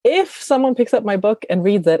someone picks up my book and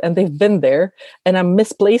reads it and they've been there and I'm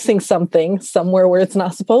misplacing something somewhere where it's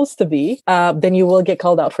not supposed to be, then you will get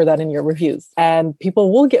called out for that in your reviews. And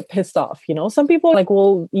people will get pissed off. Some people like,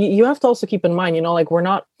 well, you have to also keep in mind, like we're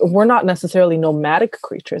not necessarily nomadic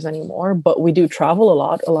creatures anymore, but we do travel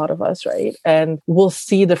a lot of us, right? And we'll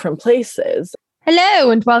see different places.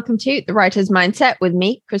 Hello and welcome to The Writer's Mindset with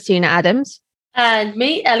me, Christina Adams. And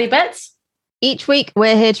me, Ellie Betts. Each week,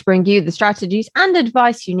 we're here to bring you the strategies and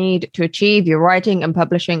advice you need to achieve your writing and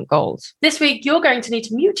publishing goals. This week, you're going to need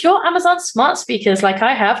to mute your Amazon smart speakers like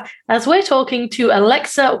I have, as we're talking to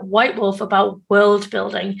Alexa Whitewolf about world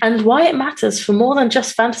building and why it matters for more than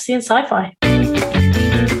just fantasy and sci-fi.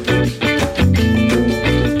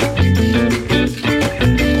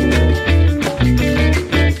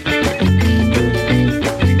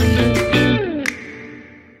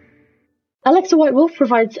 Alexa Whitewolf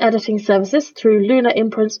provides editing services through Luna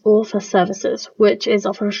Imprint's Author Services, which is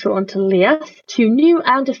often shortened to LIAS, to new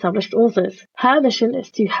and established authors. Her mission is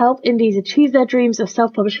to help indies achieve their dreams of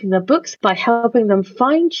self-publishing their books by helping them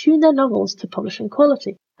fine-tune their novels to publishing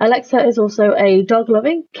quality. Alexa is also a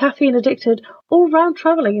dog-loving, caffeine-addicted, all-round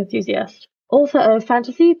travelling enthusiast. Author of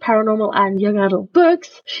fantasy, paranormal, and young adult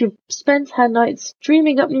books, she spends her nights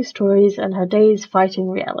dreaming up new stories and her days fighting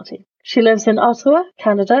reality. She lives in Ottawa,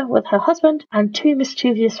 Canada, with her husband and two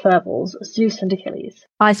mischievous furballs, Zeus and Achilles.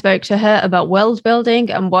 I spoke to her about world building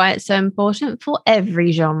and why it's so important for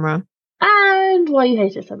every genre. And why you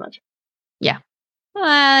hate it so much. Yeah,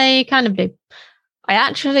 I kind of do. I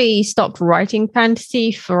actually stopped writing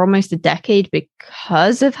fantasy for almost a decade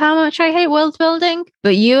because of how much I hate world building.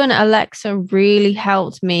 But you and Alexa really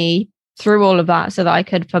helped me through all of that so that I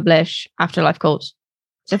could publish Afterlife Calls.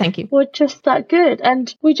 So thank you. We're just that good.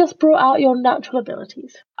 And we just brought out your natural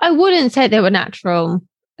abilities. I wouldn't say they were natural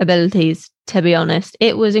abilities, to be honest.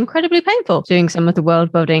 It was incredibly painful doing some of the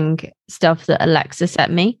world building stuff that Alexa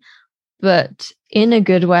set me, but in a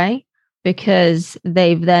good way, because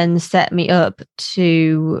they've then set me up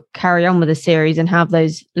to carry on with the series and have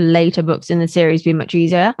those later books in the series be much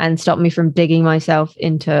easier and stop me from digging myself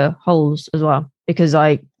into holes as well, because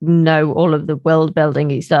I know all of the world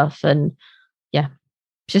building stuff and yeah.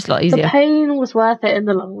 Just a lot easier. The pain was worth it in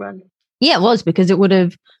the long run. Yeah, it was, because it would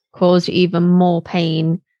have caused even more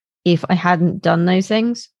pain if I hadn't done those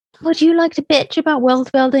things. Would you like to bitch about world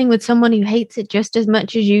building with someone who hates it just as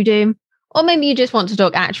much as you do? Or maybe you just want to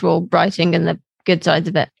talk actual writing and the good sides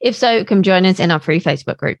of it. If so, come join us in our free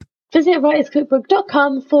Facebook group. Visit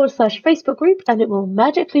writerscookbook.com/Facebook group and it will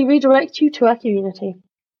magically redirect you to our community.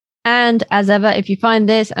 And as ever, if you find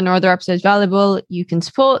this and our other episodes valuable, you can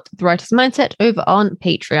support The Writer's Mindset over on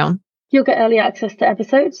Patreon. You'll get early access to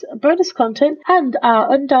episodes, bonus content, and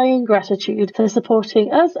our undying gratitude for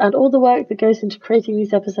supporting us and all the work that goes into creating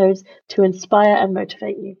these episodes to inspire and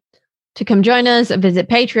motivate you. To come join us, visit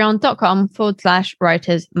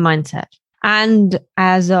patreon.com/Writer's Mindset. And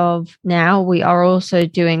as of now, we are also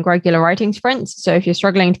doing regular writing sprints. So if you're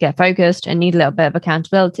struggling to get focused and need a little bit of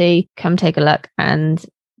accountability, come take a look and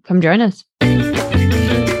come join us.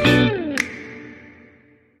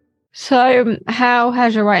 So how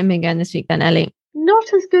has your writing been going this week then, Ellie?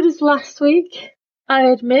 Not as good as last week, I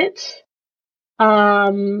admit.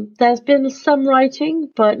 There's been some writing,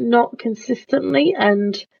 but not consistently,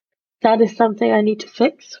 and that is something I need to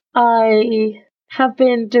fix. I have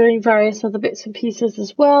been doing various other bits and pieces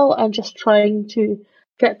as well, and just trying to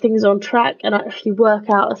get things on track and actually work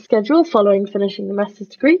out a schedule following finishing the master's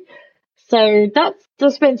degree. So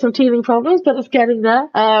there's been some teething problems, but it's getting there.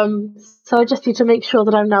 So I just need to make sure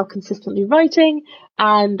that I'm now consistently writing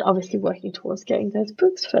and obviously working towards getting those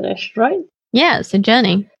books finished, right? Yeah, it's a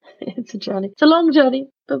journey. It's a journey. It's a long journey,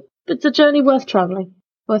 but it's a journey worth traveling,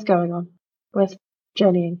 worth going on, worth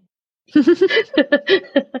journeying.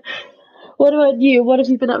 What about you? What have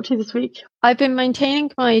you been up to this week? I've been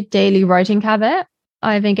maintaining my daily writing habit.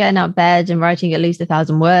 I've been getting out of bed and writing at least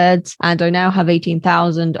 1,000 words, and I now have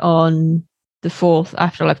 18,000 on the 4th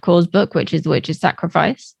Afterlife Calls book, which is The Witch's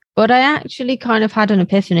Sacrifice. But I actually kind of had an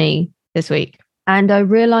epiphany this week, and I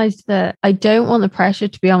realized that I don't want the pressure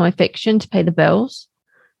to be on my fiction to pay the bills,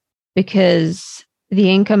 because the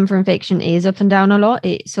income from fiction is up and down a lot.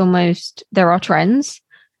 It's almost, there are trends,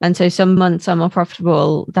 and so some months are more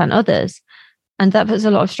profitable than others, and that puts a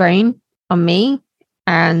lot of strain on me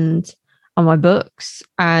and on my books,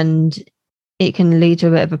 and it can lead to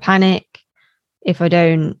a bit of a panic if I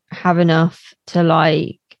don't have enough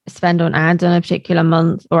to spend on ads on a particular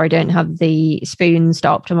month, or I don't have the spoons to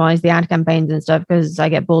optimize the ad campaigns and stuff because I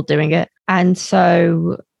get bored doing it. And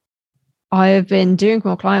so I have been doing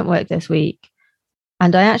more client work this week,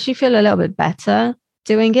 and I actually feel a little bit better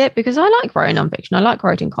doing it because I like writing nonfiction. I like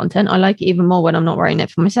writing content. I like it even more when I'm not writing it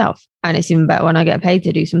for myself. And it's even better when I get paid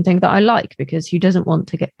to do something that I like, because who doesn't want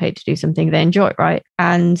to get paid to do something they enjoy, right?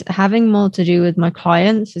 And having more to do with my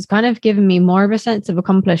clients has kind of given me more of a sense of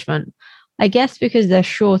accomplishment. I guess because they're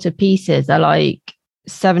shorter pieces, they're like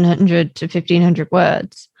 700 to 1500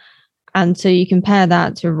 words. And so you compare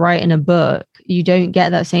that to writing a book, you don't get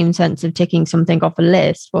that same sense of ticking something off a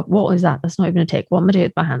list. What was that? That's not even a tick. What am I doing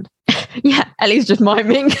with my hand? Yeah, Ellie's just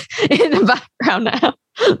miming in the background now,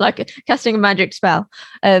 like casting a magic spell.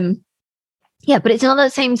 Yeah, but it's not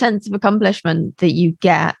that same sense of accomplishment that you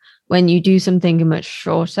get when you do something much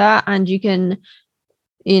shorter, and you can,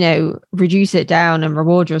 reduce it down and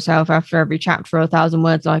reward yourself after every chapter 1,000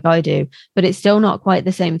 words like I do, but it's still not quite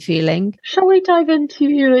the same feeling. Shall we dive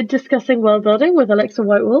into discussing world building with Alexa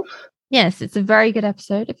Whitewolf? Yes, it's a very good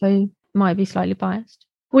episode, if I might be slightly biased.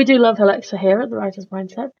 We do love Alexa here at the Writer's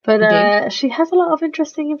Mindset, but she has a lot of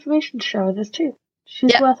interesting information to share with us too.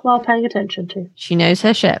 She's worthwhile paying attention to. She knows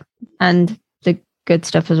her shit, and the good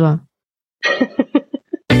stuff as well.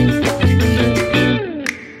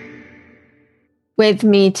 With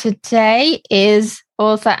me today is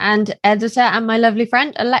author and editor and my lovely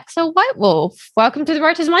friend, Alexa Whitewolf. Welcome to the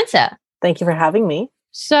Writer's Mindset. Thank you for having me.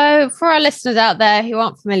 So for our listeners out there who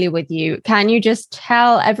aren't familiar with you, can you just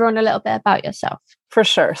tell everyone a little bit about yourself? For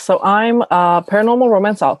sure. So I'm a paranormal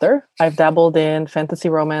romance author. I've dabbled in fantasy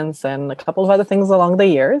romance and a couple of other things along the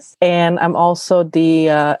years. And I'm also the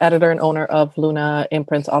editor and owner of Luna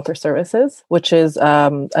Imprints Author Services, which is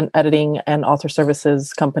an editing and author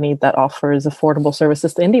services company that offers affordable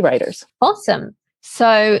services to indie writers. Awesome.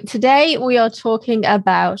 So today we are talking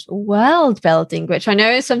about world building, which I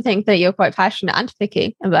know is something that you're quite passionate and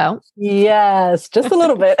picky about. Yes, just a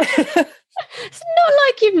little bit. It's not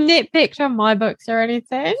like you've nitpicked on my books or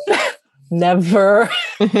anything. Never.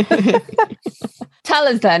 Tell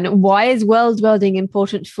us then, why is world building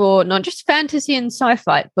important for not just fantasy and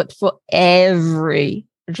sci-fi, but for every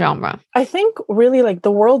genre? I think really like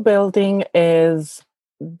the world building is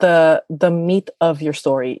the meat of your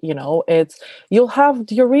story. It's you'll have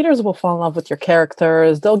your readers will fall in love with your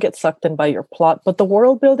characters, they'll get sucked in by your plot, but the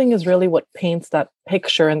world building is really what paints that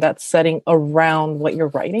picture and that setting around what you're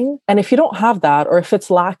writing. And if you don't have that, or if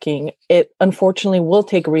it's lacking, it unfortunately will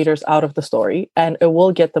take readers out of the story, and it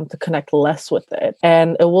will get them to connect less with it,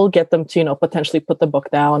 and it will get them to potentially put the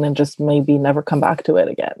book down and just maybe never come back to it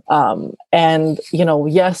again. And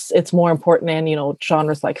yes, it's more important in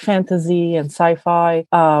genres like fantasy and sci-fi,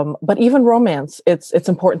 but even romance, it's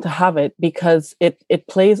important to have it, because it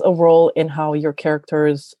plays a role in how your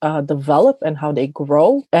characters develop and how they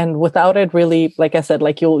grow. And without it, really, like I said,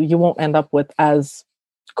 like you won't end up with as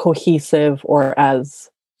cohesive or as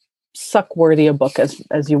suck-worthy a book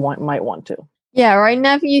as you might want to. Yeah, I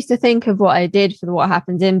never used to think of what I did for what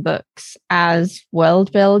happens in books as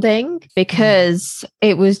world building, because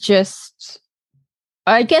it was just,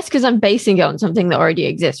 I guess, because I'm basing it on something that already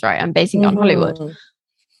exists, right? I'm basing it on Hollywood.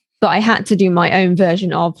 But I had to do my own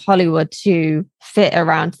version of Hollywood to fit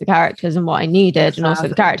around the characters and what I needed. Exactly. And also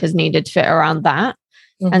the characters needed to fit around that.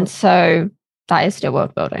 And so that is still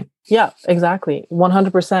world building. Yeah, exactly.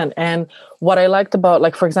 100%. And what I liked about,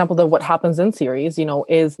 like, for example, what happens in series,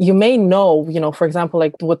 is you may know, for example,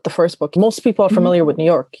 like with the first book, most people are familiar with New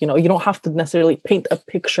York. You don't have to necessarily paint a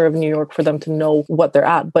picture of New York for them to know what they're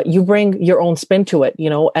at, but you bring your own spin to it,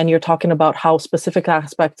 and you're talking about how specific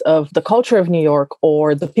aspects of the culture of New York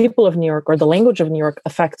or the people of New York or the language of New York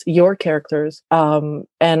affects your characters.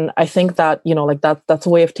 And I think that, that's a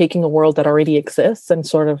way of taking a world that already exists and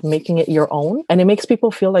sort of making it your own. And it makes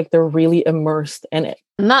people feel like they're really immersed in it.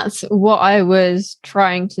 And that's what I was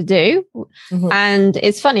trying to do. And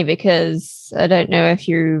it's funny because I don't know if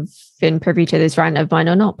you've been privy to this rant of mine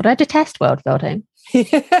or not, but I detest world building.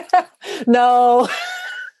 No,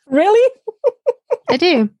 really? I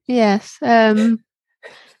do. Yes.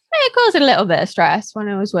 It caused a little bit of stress when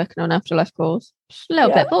I was working on Afterlife Calls. Just a little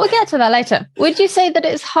bit, but we'll get to that later. Would you say that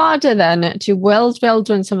it's harder then to world build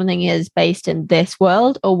when something is based in this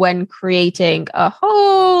world, or when creating a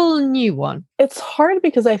whole new one? It's hard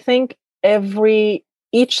because I think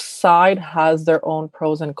each side has their own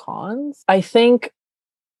pros and cons. I think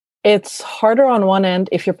it's harder on one end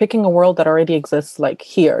if you're picking a world that already exists, like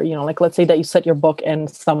here, like let's say that you set your book in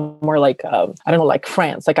somewhere like, I don't know, like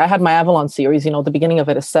France. Like I had my Avalon series, the beginning of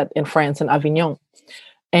it is set in France, in Avignon.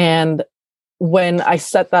 And when I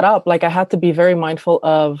set that up, like I had to be very mindful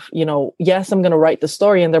of, yes, I'm going to write the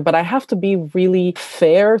story in there, but I have to be really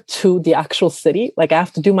fair to the actual city. Like I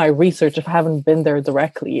have to do my research if I haven't been there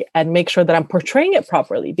directly and make sure that I'm portraying it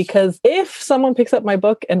properly. Because if someone picks up my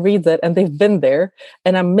book and reads it and they've been there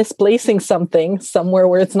and I'm misplacing something somewhere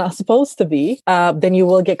where it's not supposed to be, then you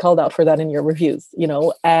will get called out for that in your reviews,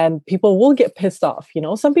 and people will get pissed off.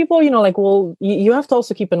 Some people, you have to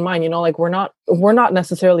also keep in mind, like we're not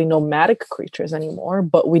necessarily nomadic creatures anymore,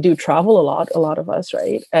 but we do travel a lot of us,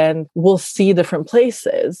 right? And we'll see different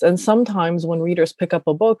places. And sometimes when readers pick up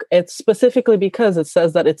a book, it's specifically because it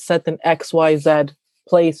says that it's set in XYZ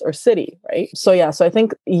place or city, right? So I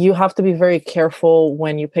think you have to be very careful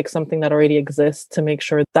when you pick something that already exists to make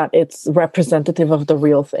sure that it's representative of the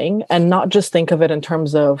real thing and not just think of it in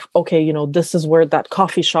terms of, okay, this is where that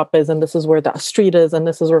coffee shop is and this is where that street is and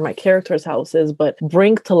this is where my character's house is, but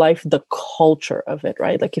bring to life the culture of it,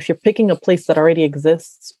 right? Like if you're picking a place that already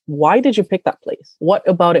exists, why did you pick that place? What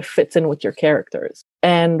about it fits in with your characters?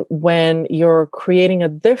 And when you're creating a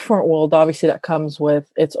different world, obviously that comes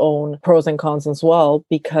with its own pros and cons as well,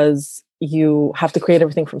 because you have to create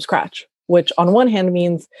everything from scratch, which on one hand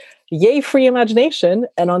means yay, free imagination.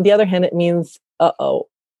 And on the other hand, it means,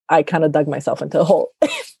 I kind of dug myself into a hole.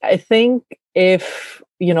 I think if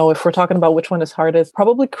we're talking about which one is hardest,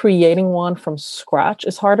 probably creating one from scratch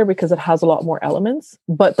is harder because it has a lot more elements,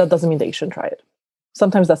 but that doesn't mean that you shouldn't try it.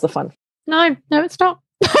 Sometimes that's the fun. No, it's not.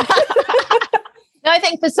 No, I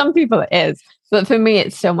think for some people it is, but for me,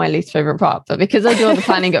 it's still my least favorite part. But because I do all the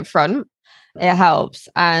planning up front, it helps.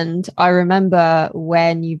 And I remember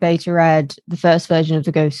when you beta read the first version of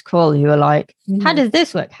The Ghost Call, you were like, how does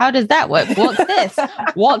this work? How does that work? What's this?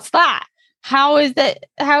 What's that? How is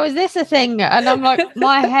this a thing? And I'm like,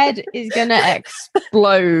 my head is gonna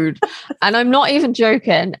explode. And I'm not even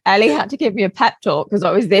joking. Ellie had to give me a pep talk because I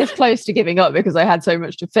was this close to giving up because I had so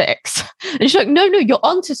much to fix. And she's like, no, you're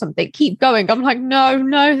onto something. Keep going. I'm like, no,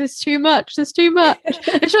 there's too much. And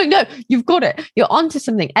she's like, no, you've got it. You're onto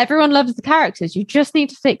something. Everyone loves the characters. You just need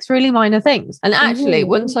to fix really minor things. And actually,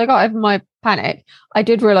 once I got over my panic, I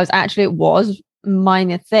did realize actually it was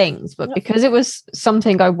minor things, but because it was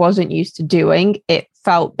something I wasn't used to doing, it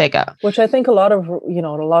felt bigger, which I think a lot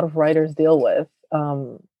of writers deal with,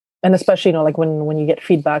 and especially like when you get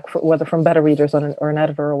feedback whether from beta readers or an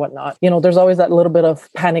editor or whatnot, there's always that little bit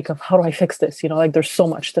of panic of how do I fix this, like there's so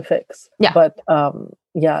much to fix. But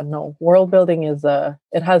no, world building is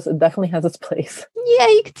it definitely has its place. Yeah,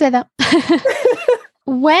 you could say that.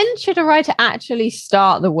 When should a writer actually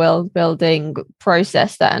start the world building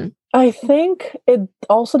process then? I think it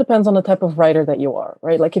also depends on the type of writer that you are,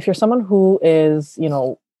 right? Like if you're someone who is,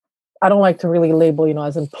 I don't like to really label,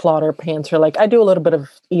 as in plotter, pantser. Like I do a little bit of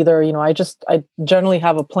either, I generally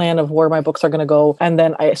have a plan of where my books are going to go, and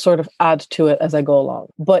then I sort of add to it as I go along.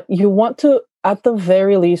 But you want to, at the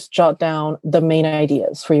very least, jot down the main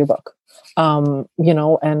ideas for your book, and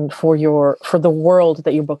for the world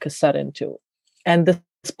that your book is set into. And this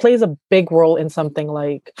plays a big role in something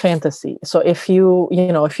like fantasy. So if you're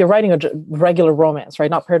writing a regular romance, right?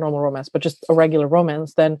 Not paranormal romance, but just a regular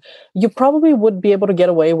romance, then you probably would be able to get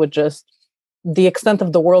away with just the extent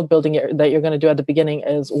of the world building that you're going to do at the beginning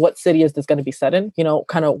is what city is this going to be set in?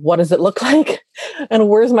 Kind of what does it look like? And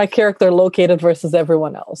where's my character located versus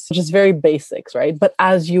everyone else? Which is very basics, right? But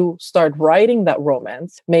as you start writing that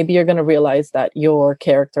romance, maybe you're going to realize that your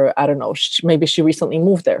character, I don't know, maybe she recently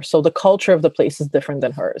moved there. So the culture of the place is different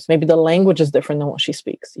than hers. Maybe the language is different than what she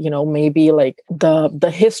speaks. Maybe like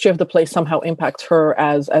the history of the place somehow impacts her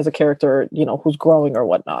as a character, who's growing or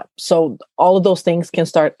whatnot. So all of those things can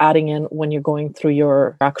start adding in when you're going through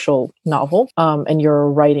your actual novel and you're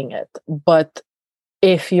writing it. But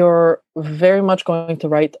if you're very much going to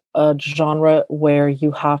write a genre where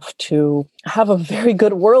you have to have a very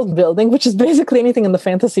good world building, which is basically anything in the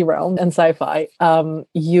fantasy realm and sci-fi,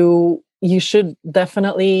 you should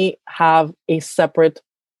definitely have a separate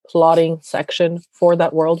plotting section for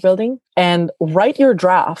that world building and write your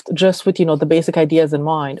draft just with, the basic ideas in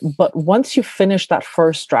mind. But once you finish that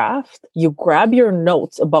first draft, you grab your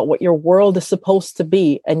notes about what your world is supposed to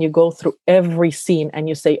be and you go through every scene and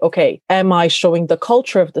you say, okay, am I showing the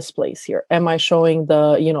culture of this place here? Am I showing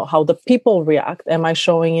the, how the people react? Am I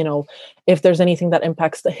showing, if there's anything that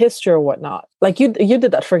impacts the history or whatnot? Like you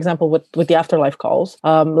did that, for example, with the afterlife calls.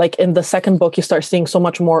 Like in the second book, you start seeing so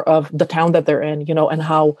much more of the town that they're in, and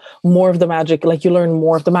how more of the magic, like you learn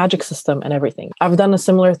more of the magic system and everything. I've done a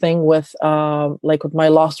similar thing with with my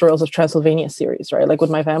Lost Royals of Transylvania series, right? Like with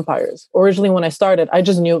my vampires. Originally, when I started, I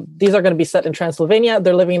just knew these are going to be set in Transylvania.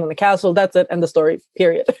 They're living in a castle. That's it. And the story,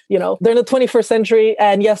 period. They're in the 21st century.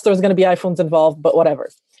 And yes, there's going to be iPhones involved, but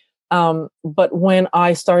whatever. But when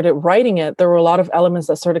I started writing it, there were a lot of elements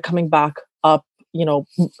that started coming back up,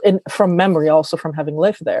 from memory, also from having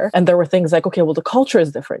lived there. And there were things like, okay, well, the culture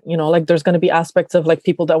is different, like there's going to be aspects of like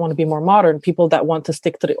people that want to be more modern, people that want to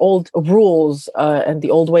stick to the old rules and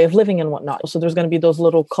the old way of living and whatnot. So there's going to be those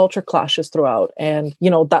little culture clashes throughout. And,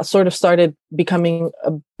 that sort of started becoming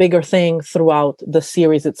a bigger thing throughout the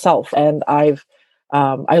series itself. And I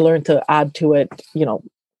learned to add to it,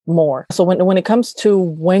 more. So when it comes to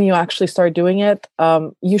when you actually start doing it,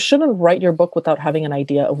 you shouldn't write your book without having an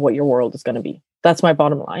idea of what your world is going to be. That's my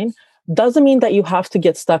bottom line. Doesn't mean that you have to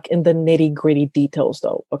get stuck in the nitty gritty details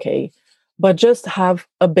though. Okay. But just have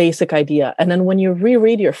a basic idea. And then when you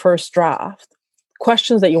reread your first draft,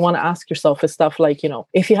 questions that you want to ask yourself is stuff like,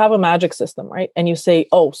 if you have a magic system, right? And you say,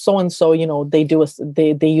 oh, so-and-so,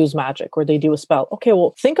 they use magic or they do a spell. Okay,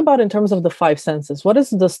 well, think about in terms of the five senses. What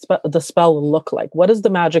does the spell look like? What does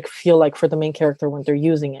the magic feel like for the main character when they're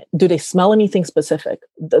using it? Do they smell anything specific?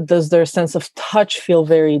 Does their sense of touch feel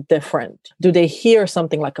very different? Do they hear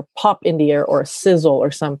something like a pop in the air or a sizzle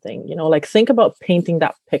or something? Think about painting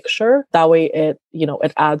that picture. That way it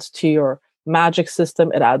adds to your magic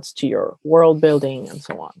system, it adds to your world building and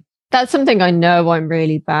so on. That's something I know I'm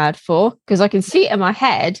really bad for, because I can see it in my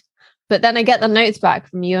head, but then I get the notes back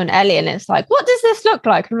from you and Ellie and it's like, what does this look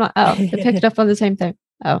like? I'm like, oh, they picked up on the same thing.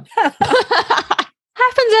 Oh.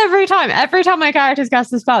 Happens every time. Every time my characters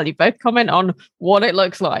cast a spell, you both comment on what it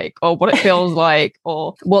looks like or what it feels like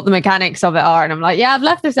or what the mechanics of it are. And I'm like, yeah, I've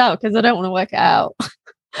left this out because I don't want to work it out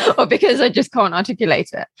or because I just can't articulate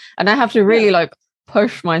it. And I have to really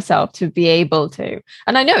push myself to be able to.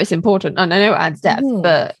 And I know it's important and I know it adds depth,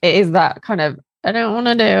 but it is that kind of, I don't want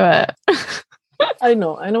to do it. I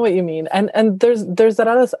know what you mean. And there's that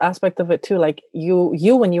other aspect of it too. Like you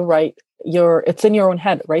when you write, it's in your own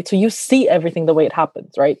head, right? So you see everything the way it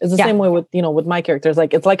happens, right? It's the same way with, with my characters.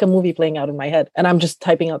 Like it's like a movie playing out in my head and I'm just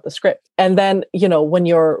typing out the script. And then, when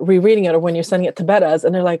you're rereading it or when you're sending it to betas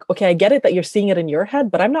and they're like, okay, I get it that you're seeing it in your head,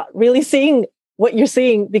 but I'm not really seeing what you're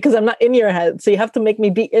seeing because I'm not in your head. So you have to make me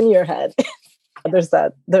be in your head. There's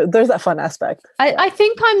that fun aspect. I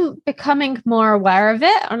think I'm becoming more aware of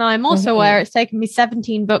it. And I'm also aware it's taken me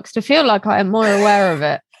 17 books to feel like I am more aware of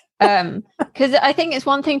it. Because I think it's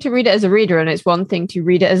one thing to read it as a reader and it's one thing to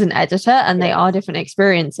read it as an editor, and they are different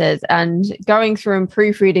experiences. And going through and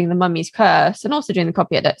proofreading The Mummy's Curse and also doing the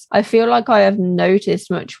copy edits, I feel like I have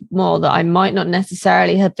noticed much more that I might not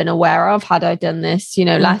necessarily have been aware of had I done this,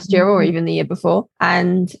 last year or even the year before.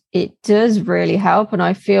 And it does really help. And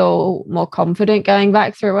I feel more confident going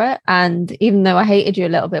back through it. And even though I hated you a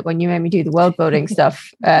little bit when you made me do the world building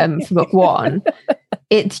stuff for book one,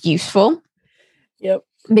 it's useful. Yep.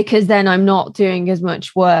 Because then I'm not doing as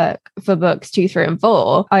much work for books 2, 3, and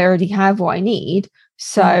 4. I already have what I need.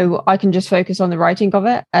 So I can just focus on the writing of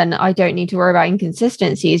it. And I don't need to worry about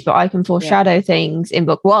inconsistencies, but I can foreshadow things in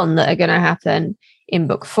book 1 that are going to happen in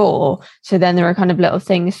book 4. So then there are kind of little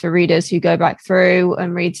things for readers who go back through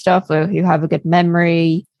and read stuff or who have a good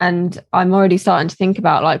memory. And I'm already starting to think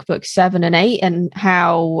about like book 7 and 8 and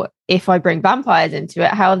how, if I bring vampires into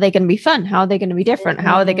it, how are they going to be fun? How are they going to be different?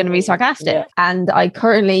 How are they going to be sarcastic? Yeah. And I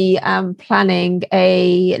currently am planning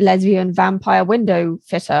a lesbian vampire window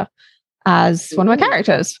fitter as one of my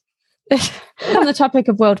characters. On the topic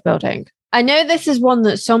of world building, I know this is one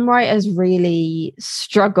that some writers really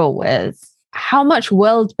struggle with. How much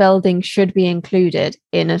world building should be included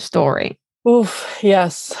in a story? Oof,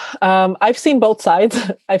 yes. I've seen both sides.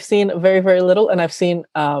 I've seen very, very little, and I've seen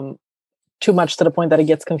too much to the point that it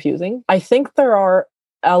gets confusing. I think there are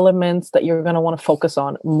elements that you're going to want to focus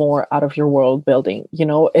on more out of your world building.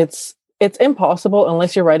 It's impossible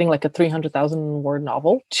unless you're writing like a 300,000 word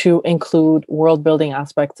novel to include world building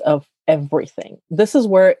aspects of everything. This is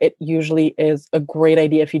where it usually is a great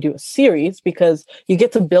idea if you do a series, because you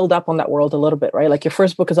get to build up on that world a little bit, right? Like your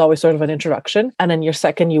first book is always sort of an introduction, and then your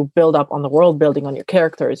second you build up on the world building, on your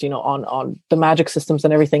characters, on the magic systems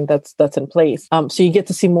and everything that's in place. So you get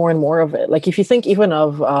to see more and more of it. Like if you think even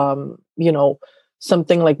of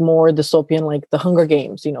something like more dystopian, like the Hunger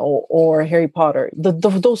Games, or Harry Potter,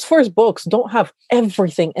 those first books don't have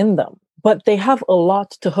everything in them, but they have a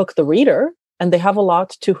lot to hook the reader. And they have a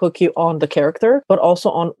lot to hook you on the character, but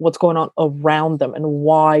also on what's going on around them and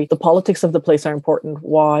why the politics of the place are important,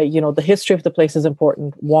 why, the history of the place is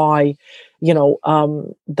important, why, with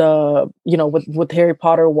Harry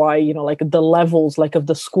Potter, why, like the levels, like of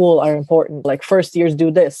the school are important. Like first years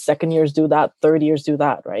do this, second years do that, third years do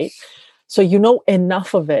that, right? So you know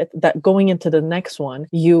enough of it that going into the next one,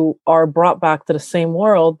 you are brought back to the same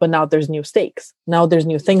world, but now there's new stakes. Now there's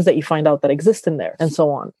new things that you find out that exist in there and so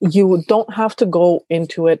on. You don't have to go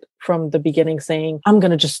into it from the beginning saying, I'm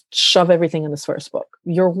going to just shove everything in this first book.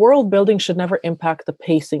 Your world building should never impact the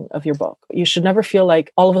pacing of your book. You should never feel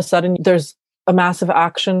like all of a sudden there's a massive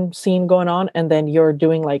action scene going on and then you're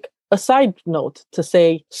doing like a side note to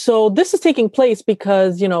say, so this is taking place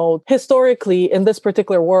because, historically in this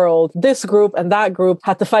particular world, this group and that group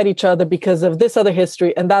had to fight each other because of this other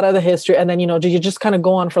history and that other history. And then, you just kind of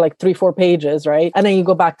go on for like 3-4 pages, right? And then you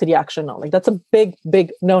go back to the action note. Like that's a big,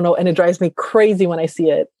 big no-no. And it drives me crazy when I see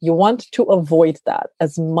it. You want to avoid that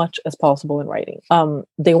as much as possible in writing.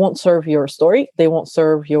 They won't serve your story. They won't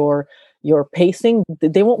serve your pacing.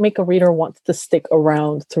 They won't make a reader want to stick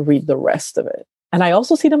around to read the rest of it. And I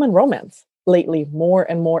also see them in romance lately, more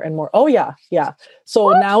and more and more. Oh yeah. Yeah. So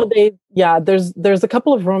nowadays, there's a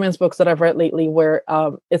couple of romance books that I've read lately where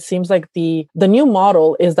it seems like the new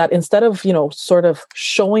model is that instead of, sort of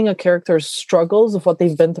showing a character's struggles of what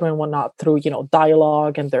they've been through and whatnot through,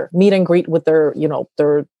 dialogue and their meet and greet with their,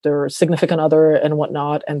 their significant other and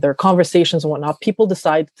whatnot, and their conversations and whatnot, people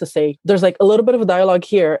decide to say, there's like a little bit of a dialogue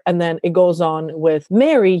here. And then it goes on with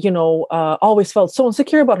Mary, always felt so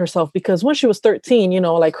insecure about herself because when she was 13,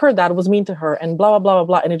 like her dad was mean to her and blah, blah, blah, blah,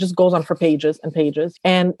 blah. And it just goes on for pages and pages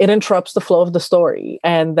and it interrupts the flow of the story.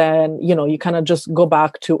 And then, you kind of just go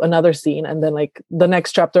back to another scene. And then like the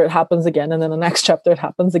next chapter, it happens again. And then the next chapter, it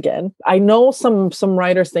happens again. I know some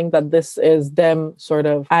writers think that this is them sort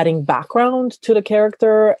of adding background to the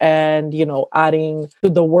character and, adding to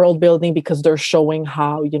the world building because they're showing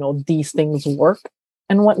how, these things work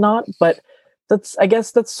and whatnot. But I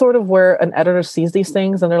guess that's sort of where an editor sees these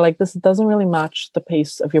things and they're like, this doesn't really match the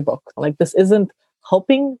pace of your book. Like this isn't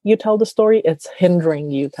helping you tell the story, it's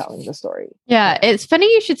hindering you telling the story. Yeah, it's funny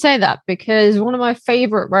you should say that because one of my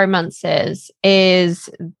favorite romances is,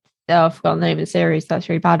 I've forgotten the name of the series, that's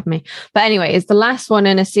really bad of me. But anyway, it's the last one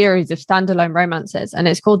in a series of standalone romances and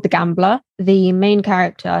it's called The Gambler. The main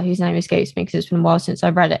character, whose name escapes me because it's been a while since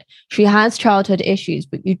I've read it, she has childhood issues,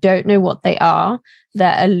 but you don't know what they are.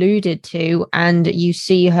 They're alluded to, and you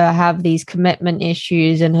see her have these commitment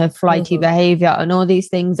issues and her flighty behavior and all these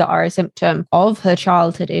things that are a symptom of her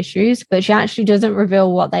childhood issues, but she actually doesn't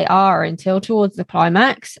reveal what they are until towards the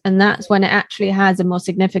climax. And that's when it actually has a more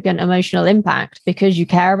significant emotional impact because you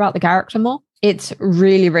care about the character more. It's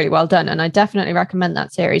really, really well done. And I definitely recommend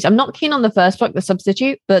that series. I'm not keen on the first book, The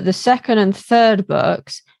Substitute, but the second and third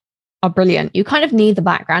books are brilliant. You kind of need the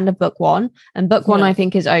background of book one, and book one I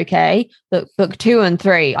think is okay, but book 2 and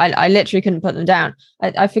 3, I literally couldn't put them down.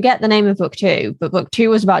 I forget the name of book 2, but book 2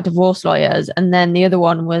 was about divorce lawyers, and then the other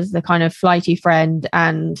one was the kind of flighty friend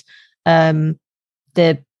and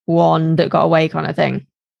the one that got away kind of thing.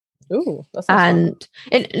 Ooh, that's and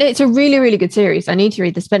it's a really, really good series. I need to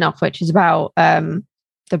read the spin-off, which is about the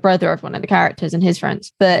brother of one of the characters and his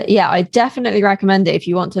friends. But yeah, I definitely recommend it if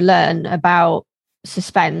you want to learn about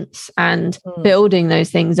suspense and building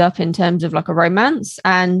those things up in terms of like a romance.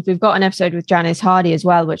 And we've got an episode with Janice Hardy as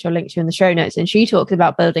well, which I'll link to in the show notes, and she talks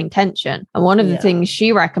about building tension, and one of the things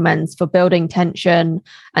she recommends for building tension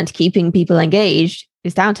and keeping people engaged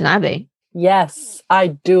is Downton Abbey. Yes, I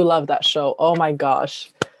do love that show. Oh my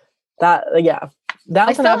gosh,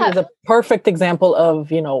 Downton Abbey is a perfect example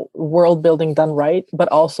of, world building done right, but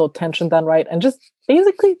also tension done right, and just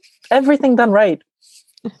basically everything done right.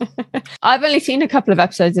 I've only seen a couple of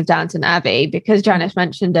episodes of Downton Abbey because Janice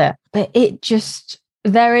mentioned it, but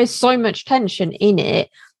there is so much tension in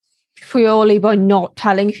it purely by not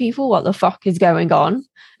telling people what the fuck is going on.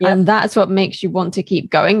 Yep. And that's what makes you want to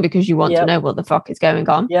keep going because you want to know what the fuck is going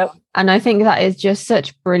on. Yep. And I think that is just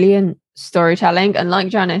such brilliant storytelling. And like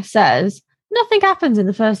Janice says, nothing happens in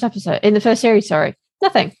the first series,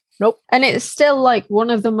 nothing. Nope. And it's still like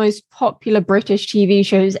one of the most popular British TV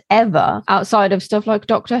shows ever outside of stuff like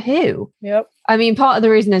Doctor Who. Yep. I mean, part of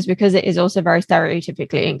the reason is because it is also very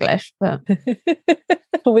stereotypically English, but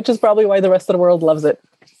which is probably why the rest of the world loves it.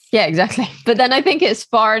 Yeah, exactly. But then I think it's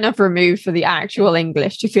far enough removed for the actual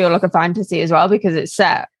English to feel like a fantasy as well, because it's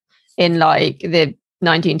set in like the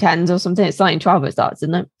 1910s or something. It's 1912 it starts,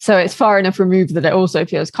 isn't it? So it's far enough removed that it also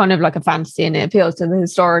feels kind of like a fantasy, and it appeals to the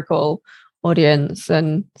historical audience,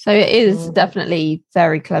 and so it is definitely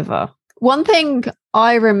very clever. One thing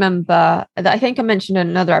I remember that I think I mentioned in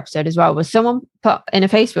another episode as well was someone put in a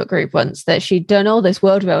Facebook group once that she'd done all this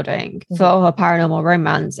world building for her paranormal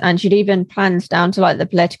romance, and she'd even planned down to like the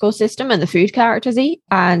political system and the food characters eat,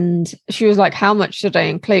 and she was like, how much should I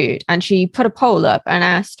include? And she put a poll up and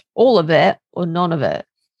asked all of it or none of it.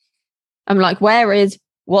 I'm like, where is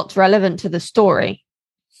what's relevant to the story?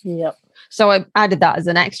 Yep. So I added that as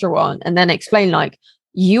an extra one and then explained like,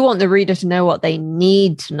 you want the reader to know what they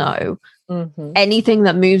need to know. Anything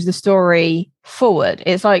that moves the story forward.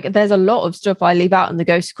 It's like there's a lot of stuff I leave out in the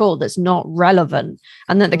Ghost Call that's not relevant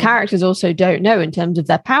and that the characters also don't know in terms of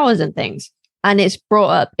their powers and things. And it's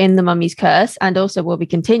brought up in The Mummy's Curse and also will be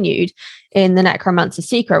continued in The Necromancer's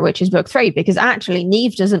Secret, which is book 3, because actually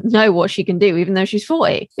Neve doesn't know what she can do, even though she's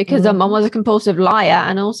 40, because her mum was a compulsive liar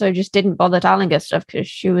and also just didn't bother telling her stuff because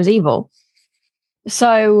she was evil.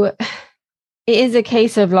 So it is a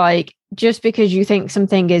case of like, just because you think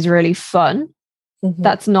something is really fun,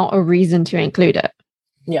 that's not a reason to include it.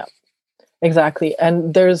 Yeah, exactly.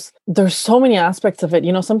 And there's so many aspects of it.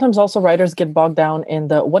 You know, sometimes also writers get bogged down in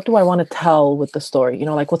the, what do I want to tell with the story? You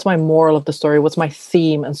know, like what's my moral of the story? What's my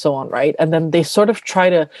theme and so on, right? And then they sort of try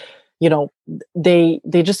to, you know, they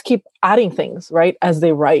just keep adding things, right, as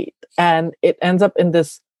they write. And it ends up in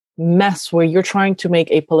this mess where you're trying to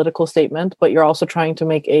make a political statement, but you're also trying to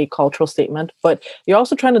make a cultural statement, but you're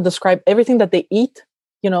also trying to describe everything that they eat,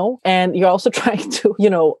 you know, and you're also trying to, you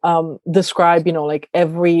know, describe, you know, like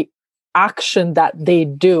every action that they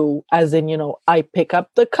do, as in, you know, I pick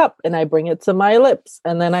up the cup and I bring it to my lips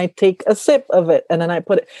and then I take a sip of it and then I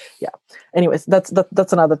put it. Yeah. Anyways, that's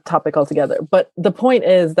another topic altogether. But the point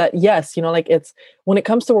is that, yes, you know, like it's, when it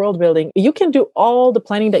comes to world building, you can do all the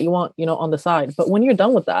planning that you want, you know, on the side. But when you're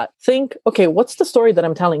done with that, think, okay, what's the story that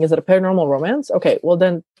I'm telling? Is it a paranormal romance? Okay, well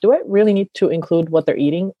then, do I really need to include what they're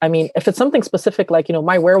eating? I mean, if it's something specific, like, you know,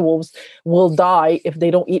 my werewolves will die if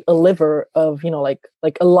they don't eat a liver of, you know, like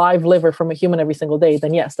a live liver from a human every single day,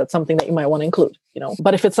 then yes, that's something that you might want to include, you know.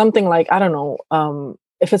 But if it's something like, I don't know,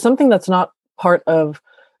 if it's something that's not part of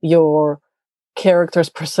your character's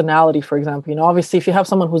personality, for example, you know, obviously if you have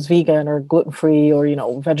someone who's vegan or gluten-free or, you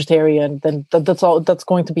know, vegetarian, then that's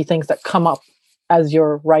going to be things that come up as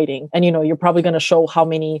you're writing. And, you know, you're probably going to show how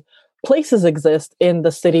many places exist in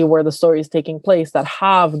the city where the story is taking place that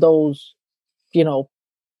have those, you know,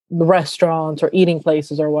 restaurants or eating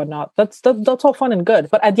places or whatnot. That's all fun and good.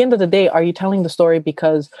 But at the end of the day, are you telling the story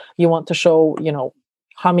because you want to show, you know,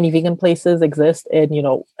 how many vegan places exist in, you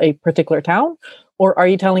know, a particular town? Or are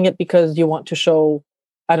you telling it because you want to show,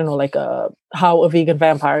 I don't know, like how a vegan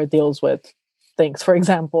vampire deals with things, for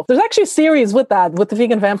example? There's actually a series with that, with the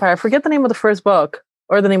vegan vampire. I forget the name of the first book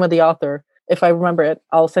or the name of the author. If I remember it,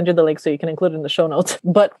 I'll send you the link so you can include it in the show notes.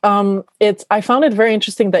 But I found it very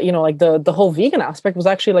interesting that, you know, like the whole vegan aspect was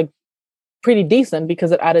actually like pretty decent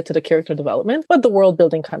because it added to the character development, but the world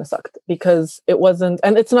building kind of sucked because it wasn't,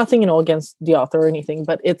 and it's nothing, you know, against the author or anything,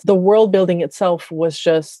 but it's the world building itself was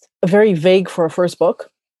just very vague for a first book,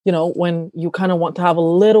 you know, when you kind of want to have a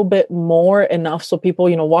little bit more enough so people,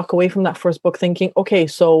 you know, walk away from that first book thinking, okay,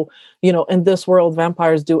 so, you know, in this world,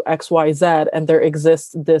 vampires do X, Y, Z, and there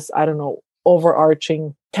exists this, I don't know,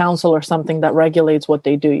 overarching council or something that regulates what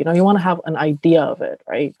they do. You know, you want to have an idea of it,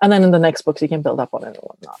 right? And then in the next books, you can build up on it and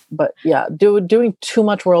whatnot. But yeah, doing too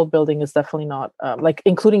much world building is definitely not, like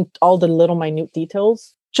including all the little minute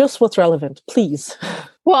details, just what's relevant, please.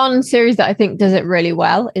 One series that I think does it really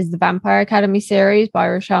well is the Vampire Academy series by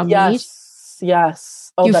Rochelle Mead.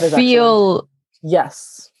 Yes. Oh, that is excellent.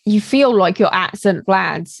 Yes. You feel like you're at St.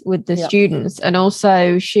 Vlad's with the students. And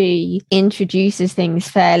also she introduces things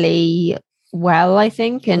fairly well, I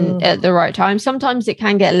think, and at the right time. Sometimes it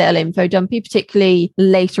can get a little info dumpy, particularly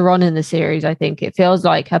later on in the series. I think it feels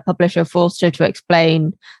like her publisher forced her to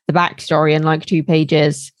explain the backstory in like 2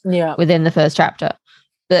 pages within the first chapter.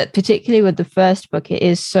 But particularly with the first book, it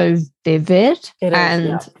is so vivid.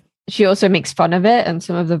 She also makes fun of it and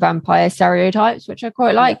some of the vampire stereotypes, which I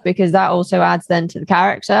quite like because that also adds then to the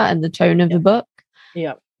character and the tone of the book.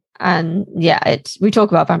 Yeah. And we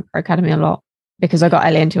talk about Vampire Academy a lot because I got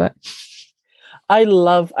Ellie into it.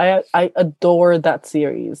 I adore that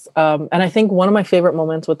series. And I think one of my favorite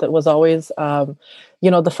moments with it was always,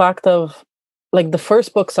 you know, the fact of like the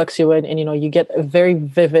first book sucks you in and, you know, you get a very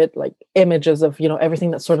vivid like images of, you know, everything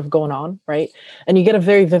that's sort of going on. Right. And you get a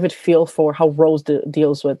very vivid feel for how Rose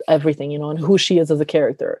deals with everything, you know, and who she is as a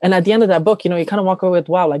character. And at the end of that book, you know, you kind of walk away with,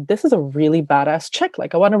 wow, like this is a really badass chick.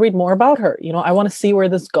 Like I want to read more about her. You know, I want to see where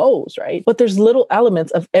this goes. Right. But there's little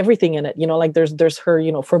elements of everything in it. You know, like there's her,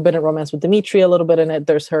 you know, forbidden romance with Dimitri a little bit in it.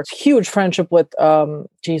 There's her huge friendship with, why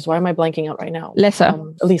am I blanking out right now?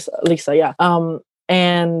 Lisa. Yeah.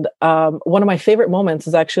 And one of my favorite moments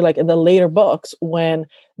is actually like in the later books when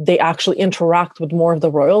they actually interact with more of the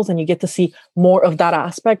royals and you get to see more of that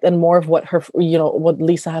aspect and more of what her, you know, what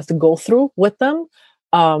Lisa has to go through with them.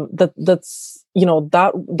 that's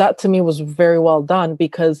that to me was very well done,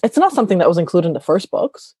 because it's not something that was included in the first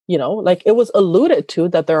books. Like, it was alluded to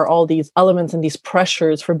that there are all these elements and these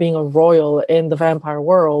pressures for being a royal in the vampire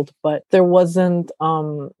world, but there wasn't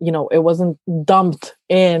it wasn't dumped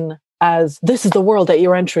in as, this is the world that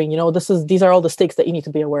you're entering, these are all the stakes that you need to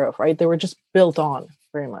be aware of, right? They were just built on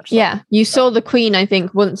very much so. Yeah, you saw the queen, I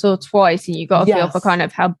think, once or twice, and you got a feel for kind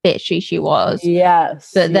of how bitchy she was.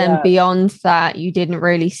 Yes. But then beyond that, you didn't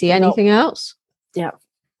really see anything else. Yeah.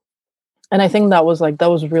 And I think that was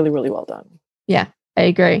really, really well done. Yeah, I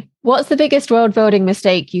agree. What's the biggest world building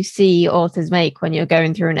mistake you see authors make when you're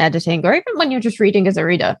going through and editing, or even when you're just reading as a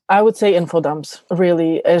reader? I would say info dumps,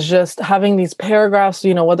 really, is just having these paragraphs,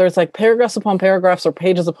 whether it's like paragraphs upon paragraphs or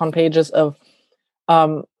pages upon pages of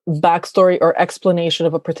backstory or explanation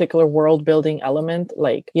of a particular world building element.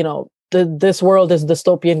 Like, this world is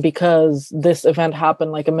dystopian because this event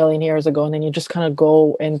happened like 1,000,000 years ago, and then you just kind of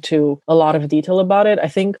go into a lot of detail about it. I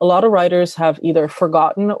think a lot of writers have either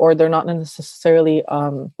forgotten, or they're not necessarily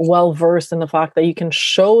well versed in the fact that you can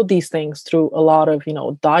show these things through a lot of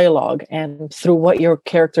dialogue and through what your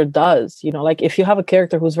character does. Like, if you have a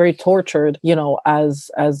character who's very tortured,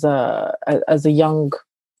 as a young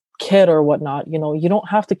kid or whatnot, you don't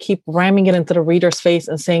have to keep ramming it into the reader's face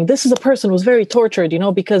and saying, this is a person who's very tortured,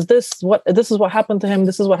 because this is what happened to him,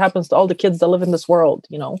 this is what happens to all the kids that live in this world.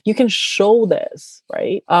 You can show this,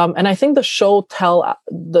 right? And I think the show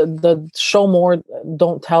more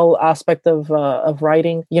don't tell aspect of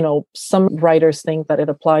writing, some writers think that it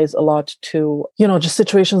applies a lot to just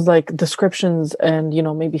situations like descriptions and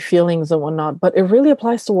maybe feelings and whatnot, but it really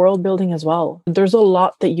applies to world building as well. There's a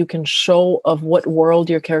lot that you can show of what world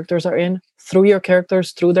your characters are in through your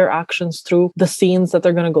characters, through their actions, through the scenes that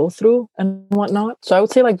they're going to go through and whatnot. So I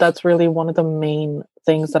would say that's really one of the main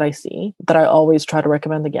things that I see that I always try to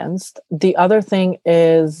recommend against. The other thing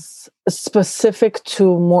is specific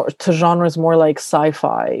to genres more like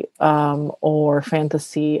sci-fi or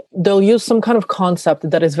fantasy. They'll use some kind of concept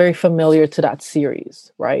that is very familiar to that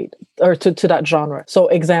series, right? Or to that genre. So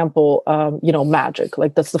example, magic.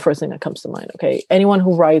 Like, that's the first thing that comes to mind. Okay. Anyone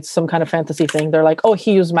who writes some kind of fantasy thing, they're like, oh,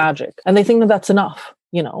 he used magic. And they think that that's enough,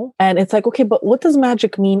 and it's like, okay, but what does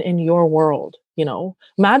magic mean in your world?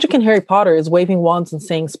 Magic in Harry Potter is waving wands and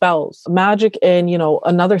saying spells. Magic in,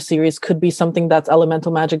 another series could be something that's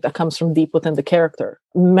elemental magic that comes from deep within the character.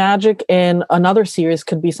 Magic in another series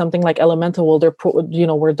could be something like elemental,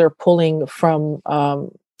 where they're pulling from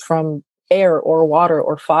air or water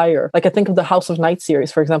or fire. Like, I think of the House of Night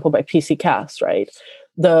series, for example, by PC Cast, right?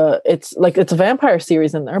 It's a vampire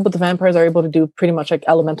series in there, but the vampires are able to do pretty much like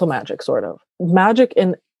elemental magic, sort of. Magic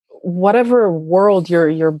in whatever world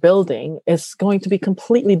you're building is going to be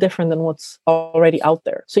completely different than what's already out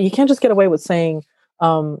there. So you can't just get away with saying,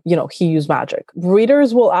 he used magic.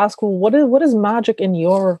 Readers will ask, well, what is magic in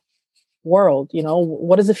your world?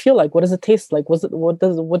 What does it feel like? What does it taste like?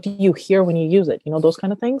 What do you hear when you use it? Those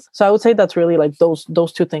kind of things. So I would say that's really like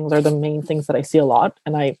those two things are the main things that I see a lot,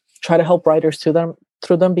 and I try to help writers through them,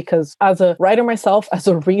 because as a writer myself, as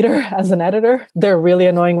a reader, as an editor, they're really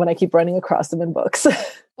annoying when I keep running across them in books.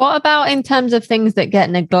 What about in terms of things that get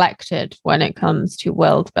neglected when it comes to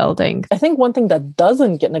world building? I think one thing that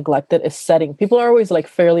doesn't get neglected is setting. People are always like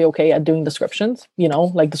fairly okay at doing descriptions,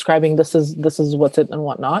 like describing this is what's it and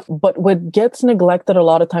whatnot. But what gets neglected a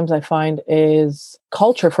lot of times, I find, is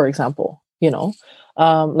culture, for example,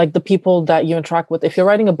 like the people that you interact with. If you're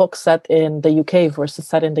writing a book set in the UK versus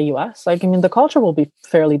set in the US, the culture will be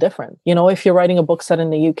fairly different. If you're writing a book set in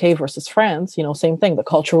the UK versus France, same thing, the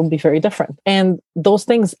culture will be very different. And those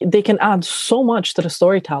things, they can add so much to the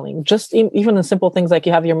storytelling, just even in simple things like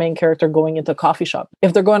you have your main character going into a coffee shop.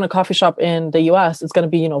 If they're going to a coffee shop in the US, it's going to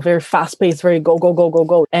be, very fast paced, very go, go, go, go,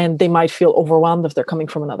 go. And they might feel overwhelmed if they're coming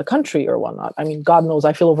from another country or whatnot. God knows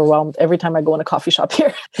I feel overwhelmed every time I go in a coffee shop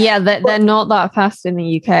here. Yeah, they're not that fast in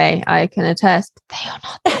the UK. I can attest. They are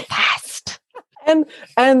not that fast.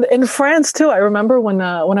 And in France too. I remember when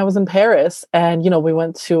I was in Paris, and we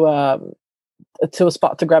went to a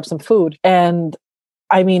spot to grab some food, and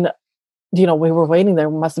we were waiting there.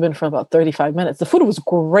 Must have been for about 35 minutes. The food was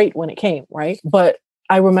great when it came, right? But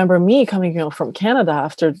I remember me coming, from Canada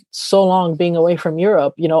after so long being away from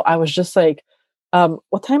Europe. I was just like,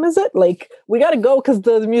 what time is it? Like, we got to go because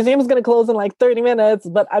the museum is going to close in like 30 minutes,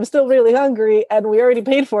 but I'm still really hungry and we already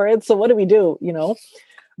paid for it. So what do we do?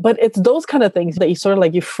 But it's those kind of things that you sort of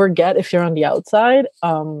like, you forget if you're on the outside.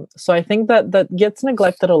 So I think that gets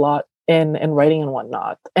neglected a lot. in writing and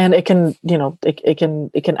whatnot, and it can, it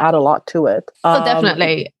can add a lot to it. Oh,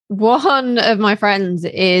 definitely. One of my friends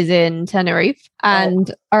is in Tenerife,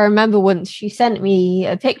 and I remember once she sent me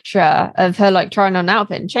a picture of her like trying on an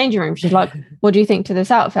outfit in the changing room. She's like, "What do you think to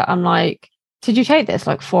this outfit?" I'm like, "Did you take this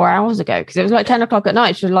like 4 hours ago?" Because it was like 10 o'clock at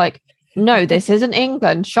night. She was like, "No, this isn't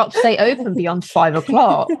England. Shops stay open beyond 5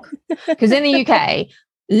 o'clock." Because in the UK,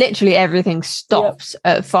 literally everything stops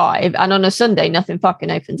at 5, and on a Sunday, nothing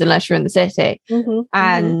fucking opens unless you're in the city.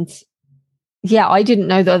 And yeah, I didn't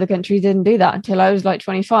know that other countries didn't do that until I was like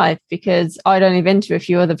 25, because I'd only been to a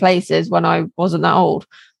few other places when I wasn't that old.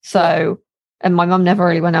 So, and my mum never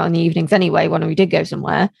really went out in the evenings anyway when we did go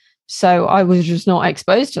somewhere. So I was just not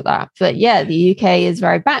exposed to that. But yeah, the UK is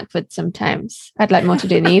very backward sometimes. I'd like more to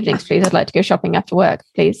do in the evenings, please. I'd like to go shopping after work,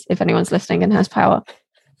 please, if anyone's listening and has power.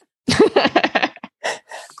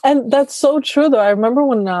 And that's so true, though. I remember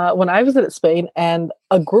when I visited Spain, and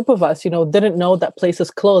a group of us, didn't know that places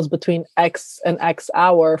closed between X and X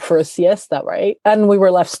hour for a siesta, right? And we were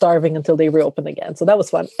left starving until they reopened again. So that was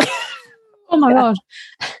fun. Oh my God.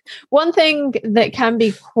 One thing that can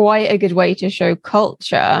be quite a good way to show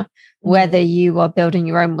culture, whether you are building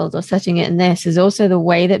your own world or setting it in this, is also the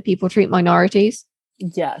way that people treat minorities.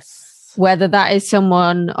 Yes. Whether that is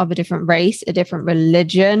someone of a different race, a different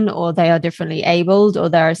religion, or they are differently abled, or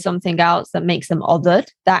there is something else that makes them othered,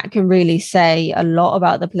 that can really say a lot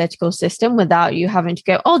about the political system without you having to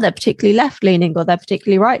go, oh, they're particularly left-leaning or they're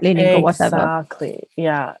particularly right-leaning or whatever. Exactly.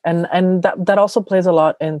 Yeah. And that also plays a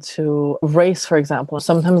lot into race, for example.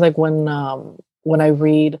 Sometimes like when I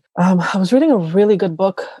read, I was reading a really good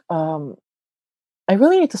book. I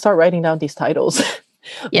really need to start writing down these titles.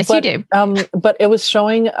 Yes, you do. But it was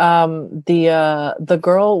showing the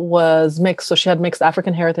girl was mixed, so she had mixed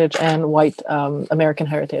African heritage and white American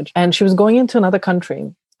heritage, and she was going into another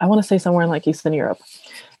country. I want to say somewhere in like Eastern Europe,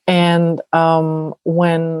 and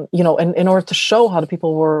when in order to show how the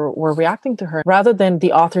people were reacting to her, rather than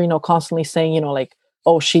the author constantly saying like,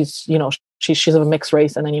 oh, she's she's of a mixed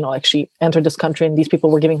race, and then like she entered this country and these people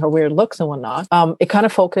were giving her weird looks and whatnot. It kind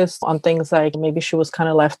of focused on things like maybe she was kind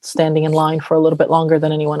of left standing in line for a little bit longer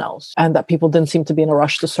than anyone else, and that people didn't seem to be in a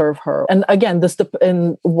rush to serve her. And again,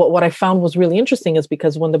 what I found was really interesting is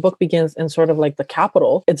because when the book begins in sort of like the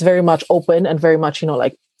capital, it's very much open and very much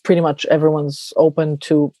like pretty much everyone's open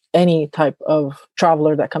to any type of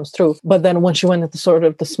traveler that comes through. But then when she went into sort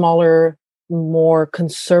of the smaller, more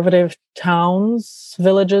conservative towns,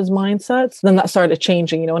 villages, mindsets, then that started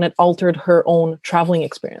changing, and it altered her own traveling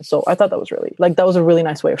experience. So I thought that was a really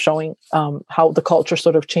nice way of showing how the culture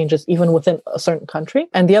sort of changes even within a certain country.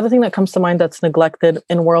 And the other thing that comes to mind that's neglected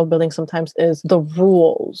in world building sometimes is the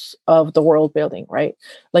rules of the world building, right?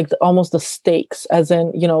 Like almost the stakes, as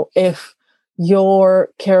in, if your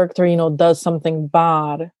character, does something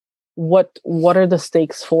bad, what are the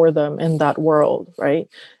stakes for them in that world, right?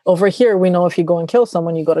 Over here, we know if you go and kill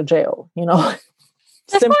someone, you go to jail,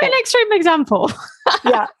 That's quite an extreme example.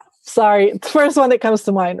 Yeah, sorry. It's the first one that comes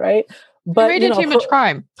to mind, right? But you read too much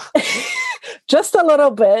crime. Just a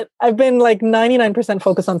little bit. I've been like 99%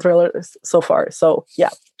 focused on thrillers so far. So yeah,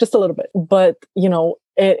 just a little bit. But,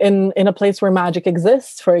 in a place where magic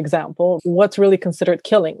exists, for example, what's really considered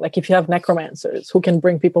killing? Like if you have necromancers who can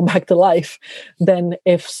bring people back to life, then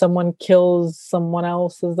if someone kills someone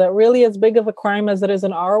else, is that really as big of a crime as it is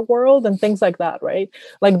in our world? And things like that, right?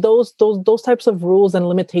 Like those types of rules and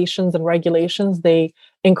limitations and regulations, they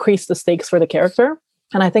increase the stakes for the character.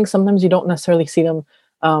 And I think sometimes you don't necessarily see them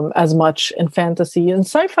as much in fantasy and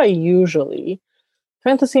sci-fi usually.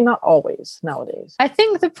 Fantasy, not always nowadays. I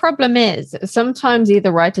think the problem is sometimes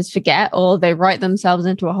either writers forget or they write themselves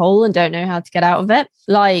into a hole and don't know how to get out of it.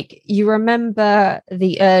 Like you remember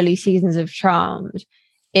the early seasons of Charmed.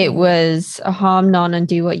 It was harm none and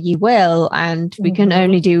do what ye will. And we can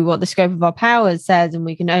only do what the scope of our powers says. And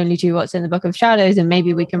we can only do what's in the Book of Shadows. And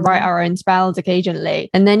maybe we can write our own spells occasionally.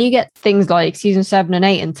 And then you get things like season 7 and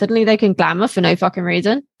 8 and suddenly they can glamour for no fucking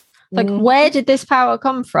reason. Like, where did this power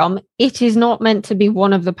come from? It is not meant to be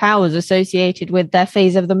one of the powers associated with their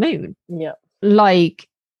phase of the moon. Yeah. Like,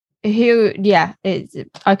 I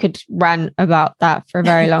could rant about that for a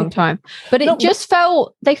very long time. But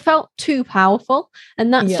they felt too powerful.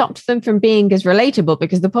 And that stopped them from being as relatable,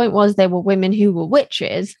 because the point was they were women who were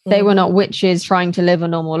witches. They were not witches trying to live a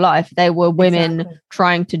normal life. They were women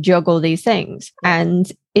trying to juggle these things. And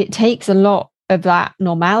it takes a lot of that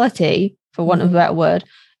normality, for want of a better word,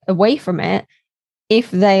 away from it if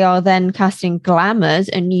they are then casting glamours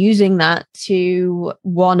and using that to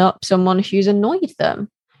one up someone who's annoyed them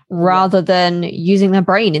rather than using their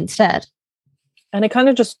brain instead. And it kind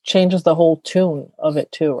of just changes the whole tune of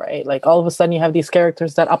it too, right? Like all of a sudden you have these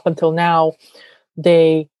characters that up until now,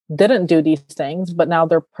 they didn't do these things, but now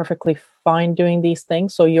they're perfectly fine doing these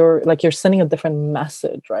things. So you're sending a different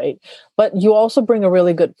message, right? But you also bring a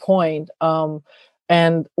really good point.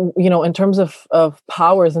 And in terms of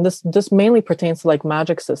powers, and this mainly pertains to like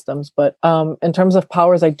magic systems, but in terms of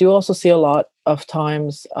powers, I do also see a lot of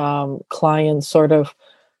times clients sort of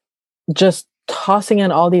just tossing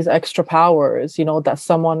in all these extra powers,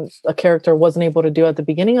 that a character wasn't able to do at the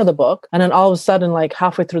beginning of the book. And then all of a sudden, like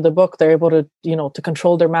halfway through the book, they're able to, to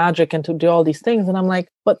control their magic and to do all these things. And I'm like,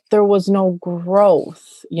 but there was no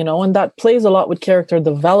growth, and that plays a lot with character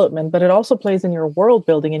development, but it also plays in your world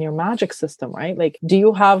building and your magic system, right? Like, do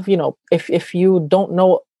you have, if you don't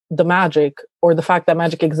know the magic or the fact that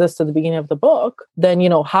magic exists at the beginning of the book, then,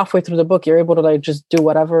 halfway through the book, you're able to like just do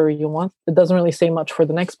whatever you want. It doesn't really say much for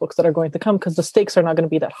the next books that are going to come because the stakes are not going to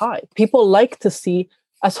be that high. People like to see,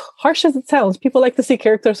 as harsh as it sounds, people like to see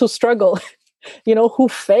characters who struggle, who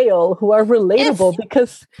fail, who are relatable,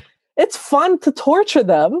 because it's fun to torture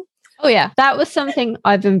them. Oh, yeah. That was something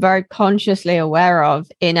I've been very consciously aware of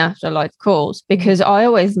in Afterlife Calls, because I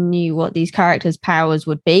always knew what these characters' powers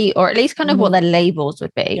would be, or at least kind of what their labels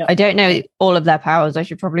would be. Yeah. I don't know all of their powers. I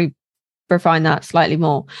should probably refine that slightly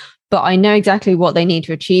more. But I know exactly what they need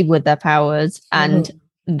to achieve with their powers. And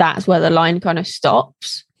that's where the line kind of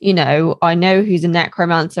stops. I know who's a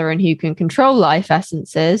necromancer and who can control life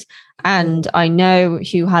essences. And I know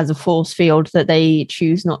who has a force field that they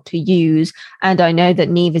choose not to use. And I know that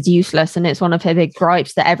Neve is useless. And it's one of her big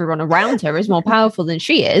gripes that everyone around her is more powerful than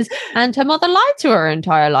she is. And her mother lied to her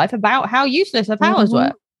entire life about how useless her powers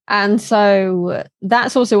were. And so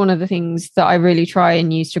that's also one of the things that I really try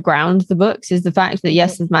and use to ground the books, is the fact that,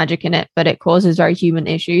 yes, there's magic in it, but it causes very human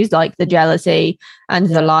issues like the jealousy and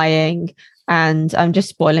the lying. And I'm just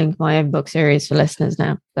spoiling my own book series for listeners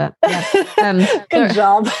now. But yeah. Good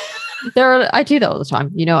job. I do that all the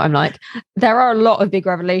time. I'm like, there are a lot of big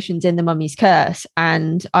revelations in The Mummy's Curse.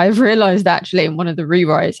 And I've realized actually in one of the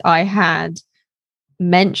rewrites, I had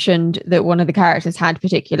mentioned that one of the characters had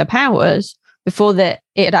particular powers before that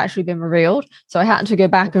it had actually been revealed. So I had to go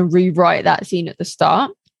back and rewrite that scene at the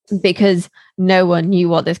start because no one knew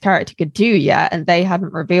what this character could do yet. And they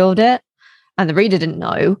hadn't revealed it. And the reader didn't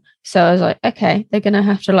know. So I was like, okay, they're going to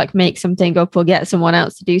have to like make something up or get someone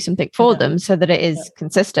else to do something for them so that it is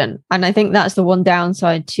consistent. And I think that's the one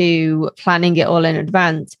downside to planning it all in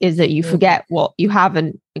advance, is that you forget what you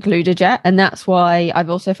haven't included yet. And that's why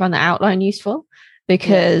I've also found the outline useful,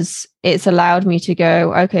 because it's allowed me to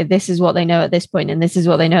go, okay, this is what they know at this point, and this is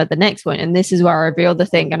what they know at the next point, and this is where I reveal the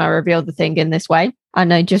thing, and I reveal the thing in this way.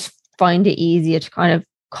 And I just find it easier to kind of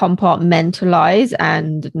compartmentalize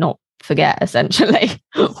and not forget essentially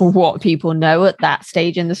what people know at that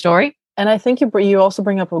stage in the story. And I think you also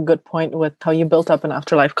bring up a good point with how you built up in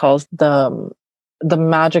Afterlife Calls the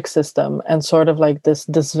magic system, and sort of like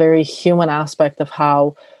this very human aspect of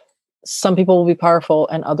how some people will be powerful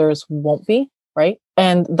and others won't be, right?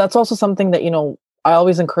 And that's also something that I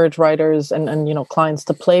always encourage writers and clients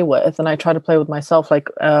to play with, and I try to play with myself. Like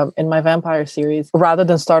in my vampire series, rather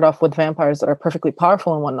than start off with vampires that are perfectly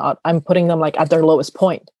powerful and whatnot, I'm putting them like at their lowest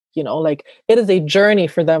point. Like it is a journey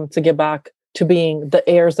for them to get back to being the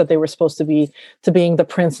heirs that they were supposed to be, to being the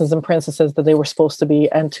princes and princesses that they were supposed to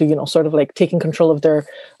be, and to, sort of like taking control of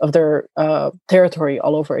their territory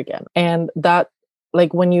all over again. And that,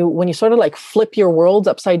 like when you sort of like flip your worlds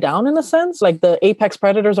upside down in a sense, like the apex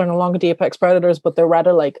predators are no longer the apex predators, but they're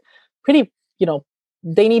rather like pretty,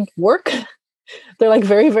 they need work. They're like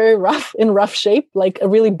very, very rough shape, like a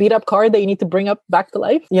really beat up car that you need to bring up back to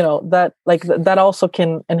life. That also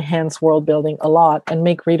can enhance world building a lot and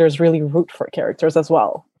make readers really root for characters as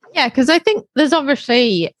well. Yeah, because I think there's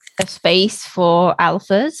obviously a space for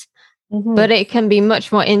alphas, but it can be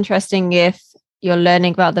much more interesting if you're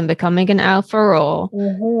learning about them becoming an alpha, or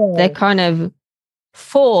they're kind of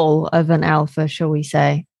fall of an alpha, shall we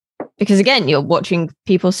say. Because again, you're watching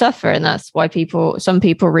people suffer, and that's why some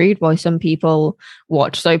people read, why some people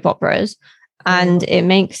watch soap operas. And it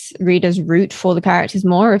makes readers root for the characters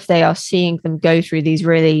more if they are seeing them go through these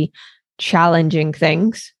really challenging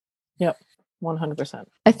things. Yep, 100%.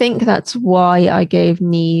 I think that's why I gave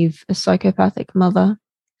Neve a psychopathic mother.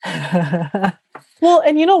 Well,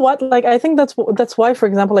 and you know what? Like, I think that's why, for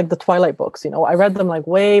example, like the Twilight books, I read them like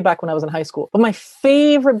way back when I was in high school. But my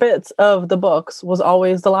favorite bits of the books was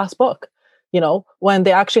always the last book, when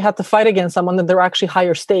they actually had to fight against someone, that there were actually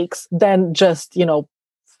higher stakes than just,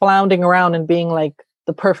 floundering around and being like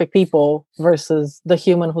the perfect people versus the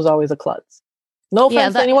human who's always a klutz. No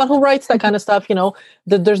offense to anyone who writes that kind of stuff,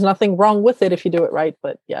 there's nothing wrong with it if you do it right.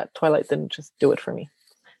 But yeah, Twilight didn't just do it for me.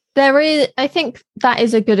 I think that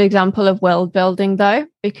is a good example of world building, though,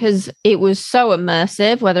 because it was so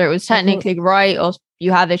immersive, whether it was technically right or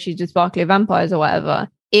you have issues with sparkly vampires or whatever.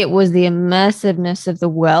 It was the immersiveness of the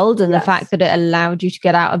world and the fact that it allowed you to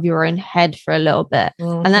get out of your own head for a little bit.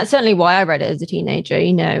 And that's certainly why I read it as a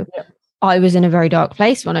teenager. I was in a very dark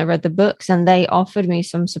place when I read the books, and they offered me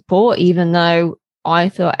some support, even though I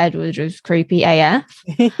thought Edward was creepy AF.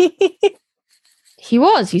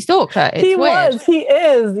 He stalked her. It's weird. He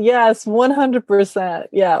is. Yes, 100%.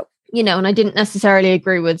 Yeah. And I didn't necessarily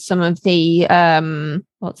agree with some of the,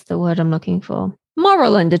 what's the word I'm looking for?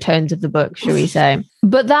 Moral undertones of the book, shall we say.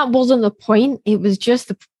 But that wasn't the point. It was just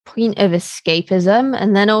the point of escapism.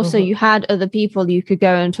 And then also you had other people you could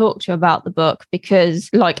go and talk to about the book, because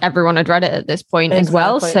like everyone had read it at this point as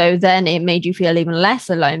well. So then it made you feel even less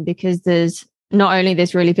alone, because there's not only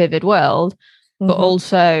this really vivid world, but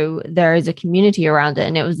also there is a community around it.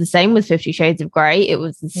 And it was the same with 50 Shades of Grey. It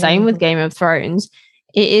was the same with Game of Thrones.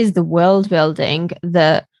 It is the world building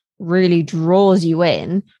that really draws you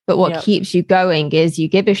in, but what keeps you going is you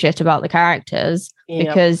give a shit about the characters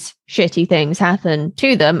because shitty things happen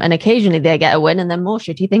to them, and occasionally they get a win, and then more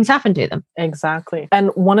shitty things happen to them. Exactly.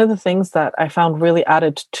 And one of the things that I found really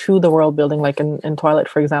added to the world building, like in Twilight,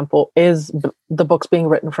 for example, is the books being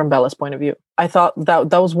written from Bella's point of view. I thought that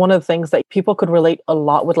was one of the things that people could relate a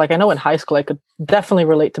lot with. Like, I know in high school I could definitely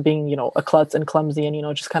relate to being, a klutz and clumsy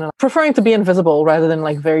and, just kind of preferring to be invisible rather than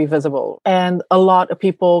like very visible. And a lot of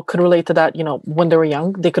people could relate to that, when they were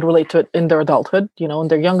young. They could relate to it in their adulthood, in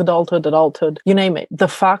their young adulthood, you name it. The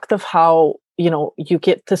fact of how, you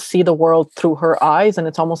get to see the world through her eyes, and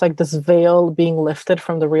it's almost like this veil being lifted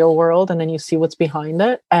from the real world, and then you see what's behind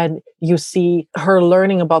it, and you see her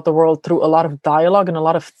learning about the world through a lot of dialogue and a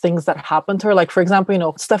lot of things that happen to her. Like, for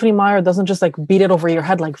example, Stephanie Meyer doesn't just like beat it over your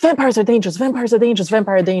head like vampires are dangerous, vampires are dangerous,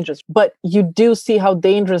 vampire are dangerous, but you do see how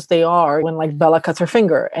dangerous they are when like Bella cuts her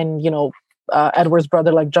finger and Edward's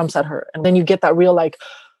brother like jumps at her, and then you get that real like,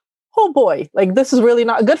 oh boy, like this is really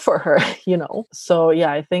not good for her, So yeah,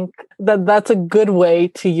 I think that's a good way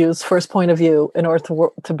to use first point of view in order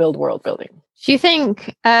to build world building. Do you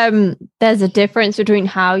think there's a difference between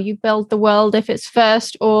how you build the world if it's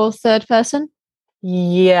first or third person?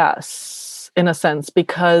 Yes, in a sense,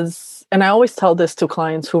 because, and I always tell this to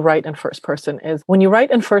clients who write in first person, is when you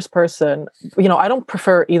write in first person, I don't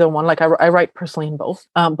prefer either one. Like I write personally in both.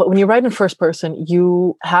 But when you write in first person,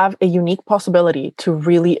 you have a unique possibility to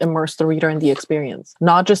really immerse the reader in the experience,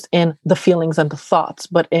 not just in the feelings and the thoughts,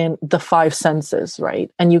 but in the five senses,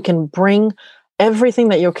 right? And you can bring everything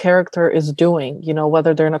that your character is doing,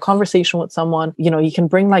 whether they're in a conversation with someone, you can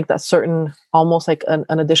bring like that certain, almost like an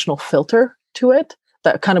additional filter to it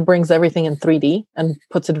that kind of brings everything in 3D and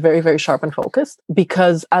puts it very, very sharp and focused.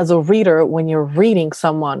 Because as a reader, when you're reading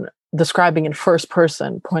someone describing in first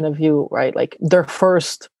person point of view, right, like their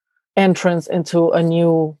first entrance into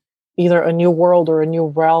either a new world or a new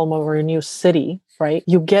realm or a new city, right,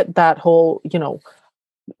 you get that whole,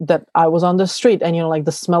 that I was on the street and, like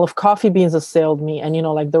the smell of coffee beans assailed me. And,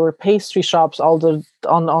 like there were pastry shops on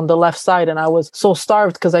the left side. And I was so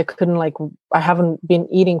starved because I couldn't I haven't been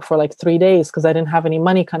eating for like 3 days because I didn't have any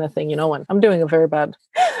money kind of thing, and I'm doing a very bad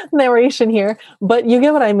narration here, but you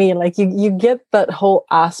get what I mean? Like you get that whole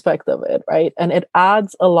aspect of it, right? And it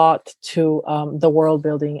adds a lot to the world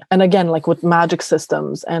building. And again, like with magic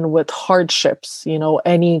systems and with hardships,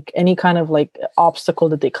 any kind of like obstacle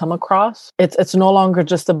that they come across, it's no longer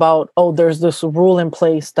just about, oh, there's this rule in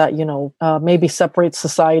place that, maybe separates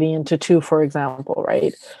society into two, for example,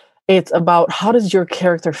 right? It's about how does your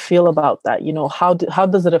character feel about that? How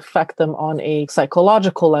does it affect them on a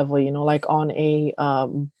psychological level, like on a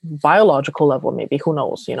biological level, maybe, who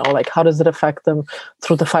knows, like how does it affect them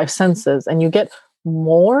through the five senses? And you get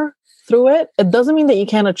more through it. It doesn't mean that you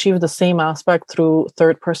can't achieve the same aspect through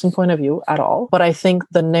third person point of view at all, but I think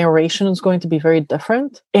the narration is going to be very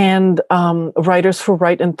different. And writers who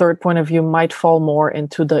write in third point of view might fall more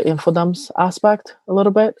into the infodumps aspect a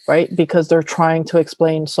little bit, right? Because they're trying to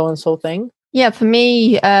explain so-and-so thing. Yeah, for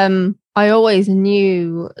me, I always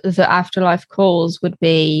knew that Afterlife Calls would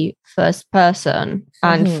be first person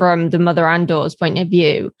and from the Mother Andor's point of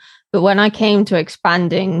view. But when I came to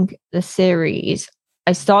expanding the series,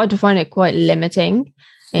 I started to find it quite limiting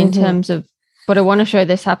in terms of, but I want to show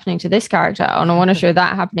this happening to this character and I want to show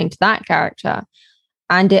that happening to that character.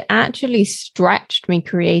 And it actually stretched me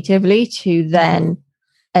creatively to then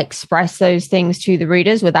express those things to the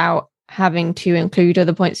readers without having to include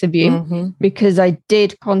other points of view, because I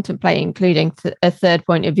did contemplate including a third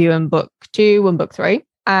point of view in book 2 and book 3.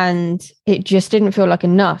 And it just didn't feel like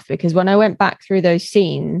enough, because when I went back through those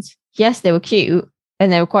scenes, yes, they were cute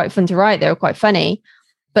and they were quite fun to write. They were quite funny,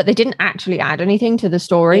 but they didn't actually add anything to the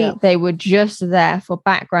story. Yeah. They were just there for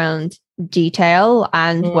background detail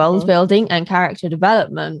and world building and character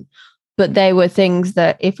development. But they were things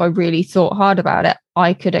that if I really thought hard about it,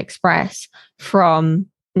 I could express from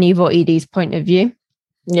Neve or Edie's point of view.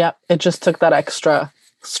 Yeah, it just took that extra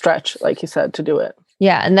stretch, like you said, to do it.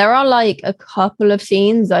 Yeah, and there are like a couple of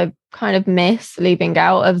scenes I kind of miss leaving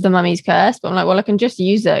out of The Mummy's Curse, but I'm like, well, I can just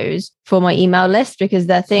use those for my email list, because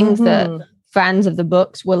they're things that fans of the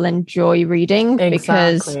books will enjoy reading,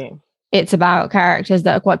 because it's about characters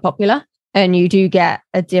that are quite popular. And you do get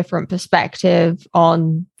a different perspective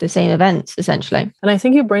on the same events, essentially. And I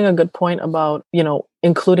think you bring a good point about,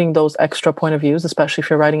 including those extra point of views, especially if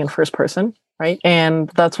you're writing in first person, right? And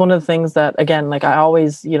that's one of the things that, again, like I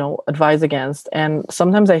always, advise against. And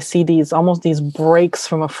sometimes I see these breaks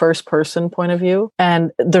from a first person point of view.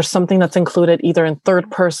 And there's something that's included either in third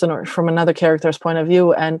person or from another character's point of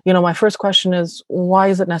view. And, my first question is, why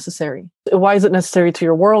is it necessary? Why is it necessary to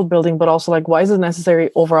your world building? But also, like, why is it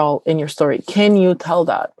necessary overall in your story? Can you tell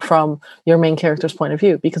that from your main character's point of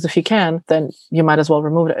view? Because if you can, then you might as well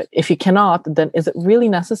remove it. If you cannot, then is it really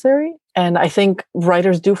necessary? And I think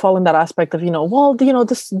writers do fall in that aspect of,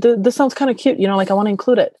 this sounds kind of cute, like I want to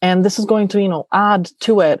include it. And this is going to, add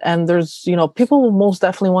to it. And there's, people will most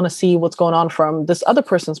definitely want to see what's going on from this other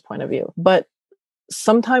person's point of view. But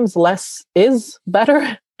sometimes less is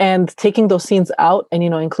better. And taking those scenes out and,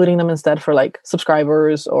 including them instead for like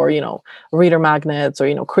subscribers or, reader magnets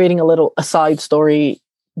or, creating a little aside story,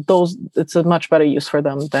 it's a much better use for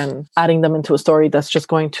them than adding them into a story that's just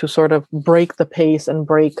going to sort of break the pace and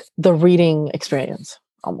break the reading experience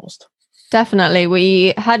almost. Definitely.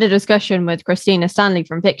 We had a discussion with Christina Stanley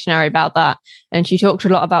from Pictionary about that. And she talked a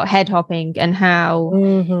lot about head hopping and how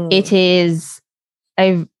it is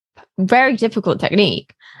a very difficult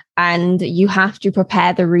technique. And you have to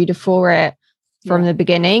prepare the reader for it from the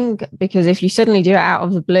beginning, because if you suddenly do it out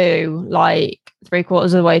of the blue, like 3/4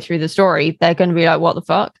 of the way through the story, they're going to be like, what the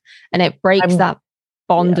fuck? And it breaks that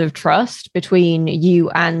bond of trust between you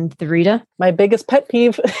and the reader. My biggest pet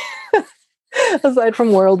peeve, aside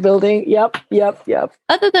from world building. Yep.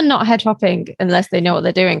 Other than not head hopping, unless they know what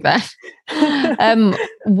they're doing there.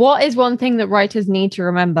 What is one thing that writers need to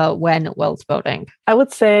remember when world building? I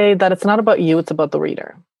would say that it's not about you, it's about the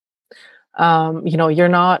reader. You're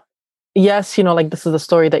not, yes, like this is a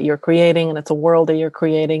story that you're creating and it's a world that you're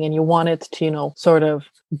creating and you want it to, sort of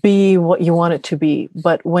be what you want it to be.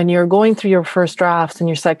 But when you're going through your first drafts and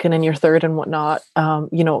your second and your third and whatnot,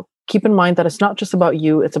 keep in mind that it's not just about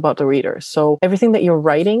you, it's about the reader. So everything that you're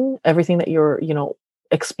writing, everything that you're,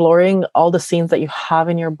 exploring, all the scenes that you have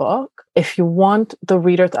in your book, if you want the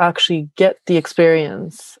reader to actually get the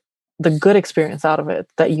experience, the good experience out of it,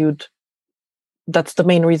 that's the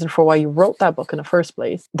main reason for why you wrote that book in the first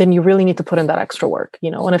place, then you really need to put in that extra work,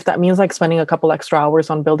 and if that means like spending a couple extra hours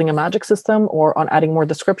on building a magic system or on adding more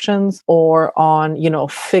descriptions or on,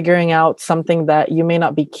 figuring out something that you may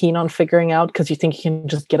not be keen on figuring out because you think you can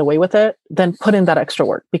just get away with it, then put in that extra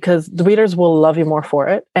work, because the readers will love you more for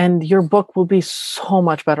it and your book will be so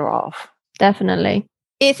much better off. Definitely.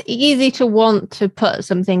 It's easy to want to put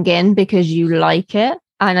something in because you like it.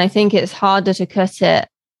 And I think it's harder to cut it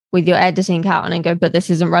with your editing hat on and go, but this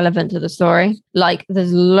isn't relevant to the story. Like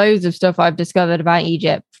there's loads of stuff I've discovered about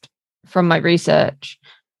Egypt from my research,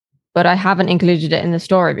 but I haven't included it in the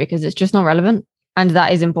story because it's just not relevant. And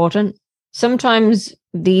that is important. Sometimes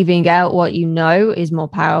leaving out what you know is more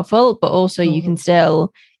powerful, but also you can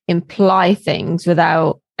still imply things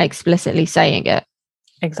without explicitly saying it.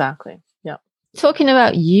 Exactly. Yeah. Talking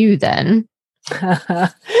about you then.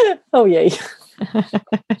 Oh, yay.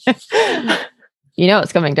 You know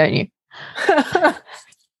what's coming, don't you?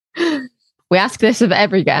 We ask this of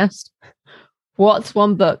every guest. What's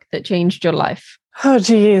one book that changed your life? Oh,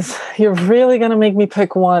 geez. You're really going to make me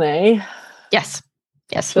pick one, eh? Yes.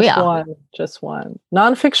 Yes, we are. Just one.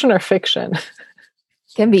 Nonfiction or fiction?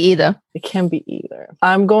 Can be either. It can be either.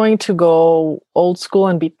 I'm going to go old school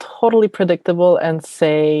and be totally predictable and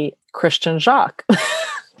say Christian Jacques.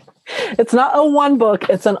 It's not a one book,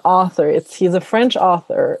 it's an author. He's a French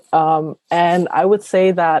author. And I would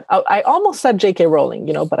say that I almost said J.K. Rowling,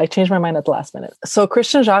 but I changed my mind at the last minute. So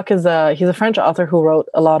Christian Jacques he's a French author who wrote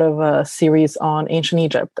a lot of series on ancient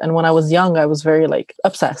Egypt. And when I was young, I was very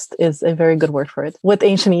obsessed is a very good word for it, with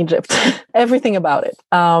ancient Egypt, everything about it.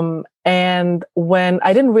 And when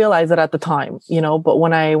I didn't realize it at the time, but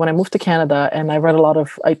when I moved to Canada and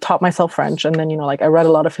I taught myself French and then, I read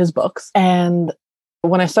a lot of his books, and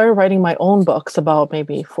When I started writing my own books about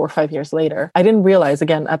maybe 4 or 5 years later, I didn't realize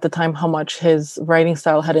again at the time how much his writing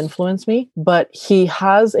style had influenced me, but he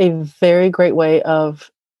has a very great way of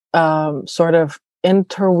sort of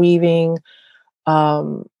interweaving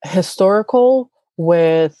historical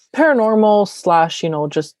with paranormal slash,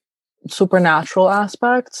 just supernatural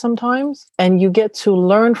aspects sometimes. And you get to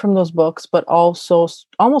learn from those books, but also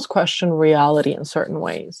almost question reality in certain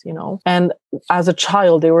ways, And as a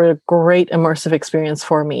child, they were a great immersive experience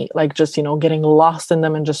for me, like just, getting lost in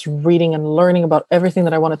them and just reading and learning about everything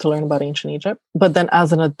that I wanted to learn about ancient Egypt. But then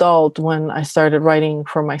as an adult, when I started writing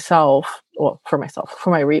for myself, for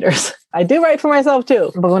my readers, I do write for myself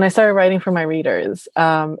too. But when I started writing for my readers,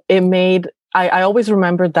 I always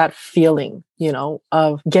remembered that feeling,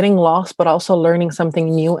 of getting lost, but also learning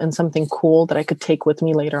something new and something cool that I could take with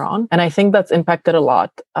me later on. And I think that's impacted a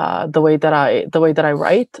lot the way that I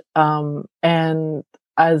write. And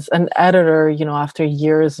as an editor, after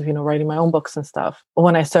years of writing my own books and stuff,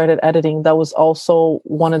 when I started editing, that was also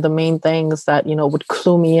one of the main things that would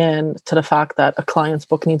clue me in to the fact that a client's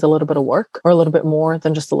book needs a little bit of work, or a little bit more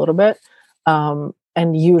than just a little bit. And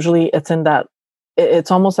usually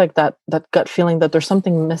it's almost like that gut feeling that there's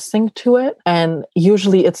something missing to it. And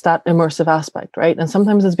usually it's that immersive aspect, right? And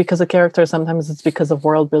sometimes it's because of character, sometimes it's because of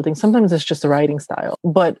world building, sometimes it's just the writing style.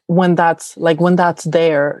 But when that's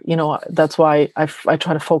there, that's why I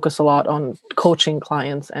try to focus a lot on coaching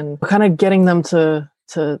clients and kind of getting them to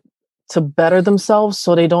better themselves,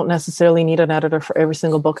 so they don't necessarily need an editor for every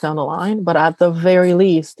single book down the line. But at the very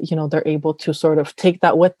least, they're able to sort of take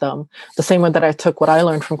that with them, the same way that I took what I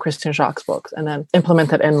learned from Christian Jacques' books and then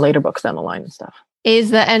implement it in later books down the line and stuff.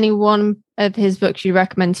 Is there any one of his books you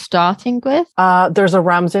recommend starting with? There's a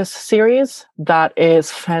Ramses series that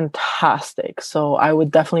is fantastic. So I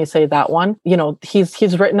would definitely say that one.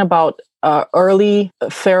 He's written about early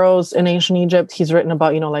pharaohs in ancient Egypt. He's written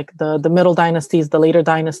about, like the middle dynasties, the later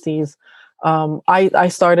dynasties. I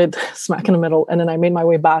started smack in the middle, and then I made my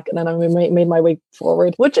way back, and then I made my way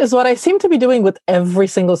forward, which is what I seem to be doing with every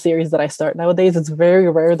single series that I start. Nowadays, it's very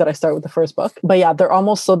rare that I start with the first book. But yeah, they're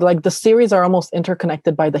almost so like the series are almost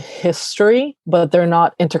interconnected by the history, but they're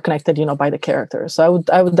not interconnected, by the characters. So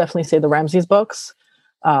I would definitely say the Ramses books,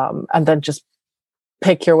 and then just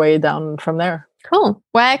pick your way down from there. Cool.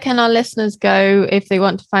 Where can our listeners go if they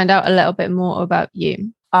want to find out a little bit more about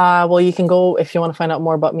you? Well, you can go, if you want to find out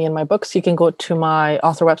more about me and my books, you can go to my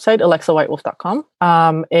author website,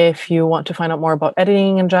 alexawhitewolf.com. If you want to find out more about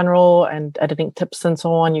editing in general and editing tips and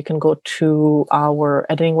so on, you can go to our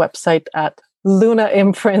editing website at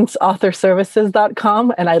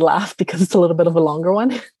lunaimprintsauthorservices.com. And I laugh because it's a little bit of a longer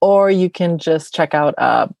one. Or you can just check out,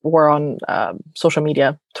 we're on social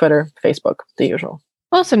media, Twitter, Facebook, the usual.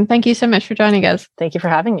 Awesome. Thank you so much for joining us. Thank you for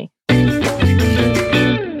having me.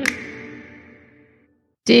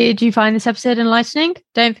 Did you find this episode enlightening?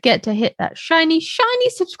 Don't forget to hit that shiny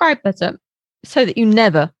subscribe button so that you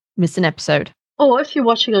never miss an episode. Or if you're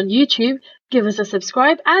watching on YouTube, give us a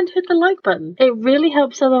subscribe and hit the like button. It really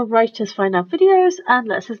helps other writers find our videos and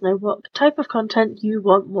lets us know what type of content you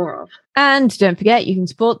want more of. And don't forget, you can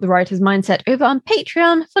support The Writer's Mindset over on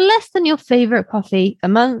Patreon for less than your favorite coffee a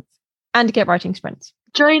month and get writing sprints.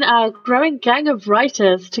 Join our growing gang of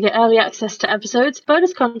writers to get early access to episodes,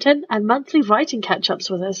 bonus content, and monthly writing catch-ups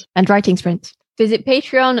with us. And writing sprints. Visit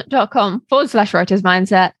patreon.com/writers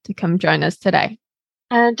mindset to come join us today.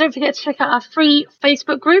 And don't forget to check out our free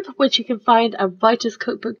Facebook group, which you can find at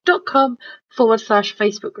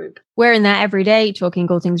writerscookbook.com/Facebook group. We're in there every day talking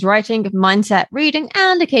all things writing, mindset, reading,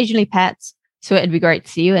 and occasionally pets. So it'd be great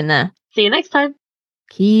to see you in there. See you next time.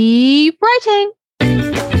 Keep writing.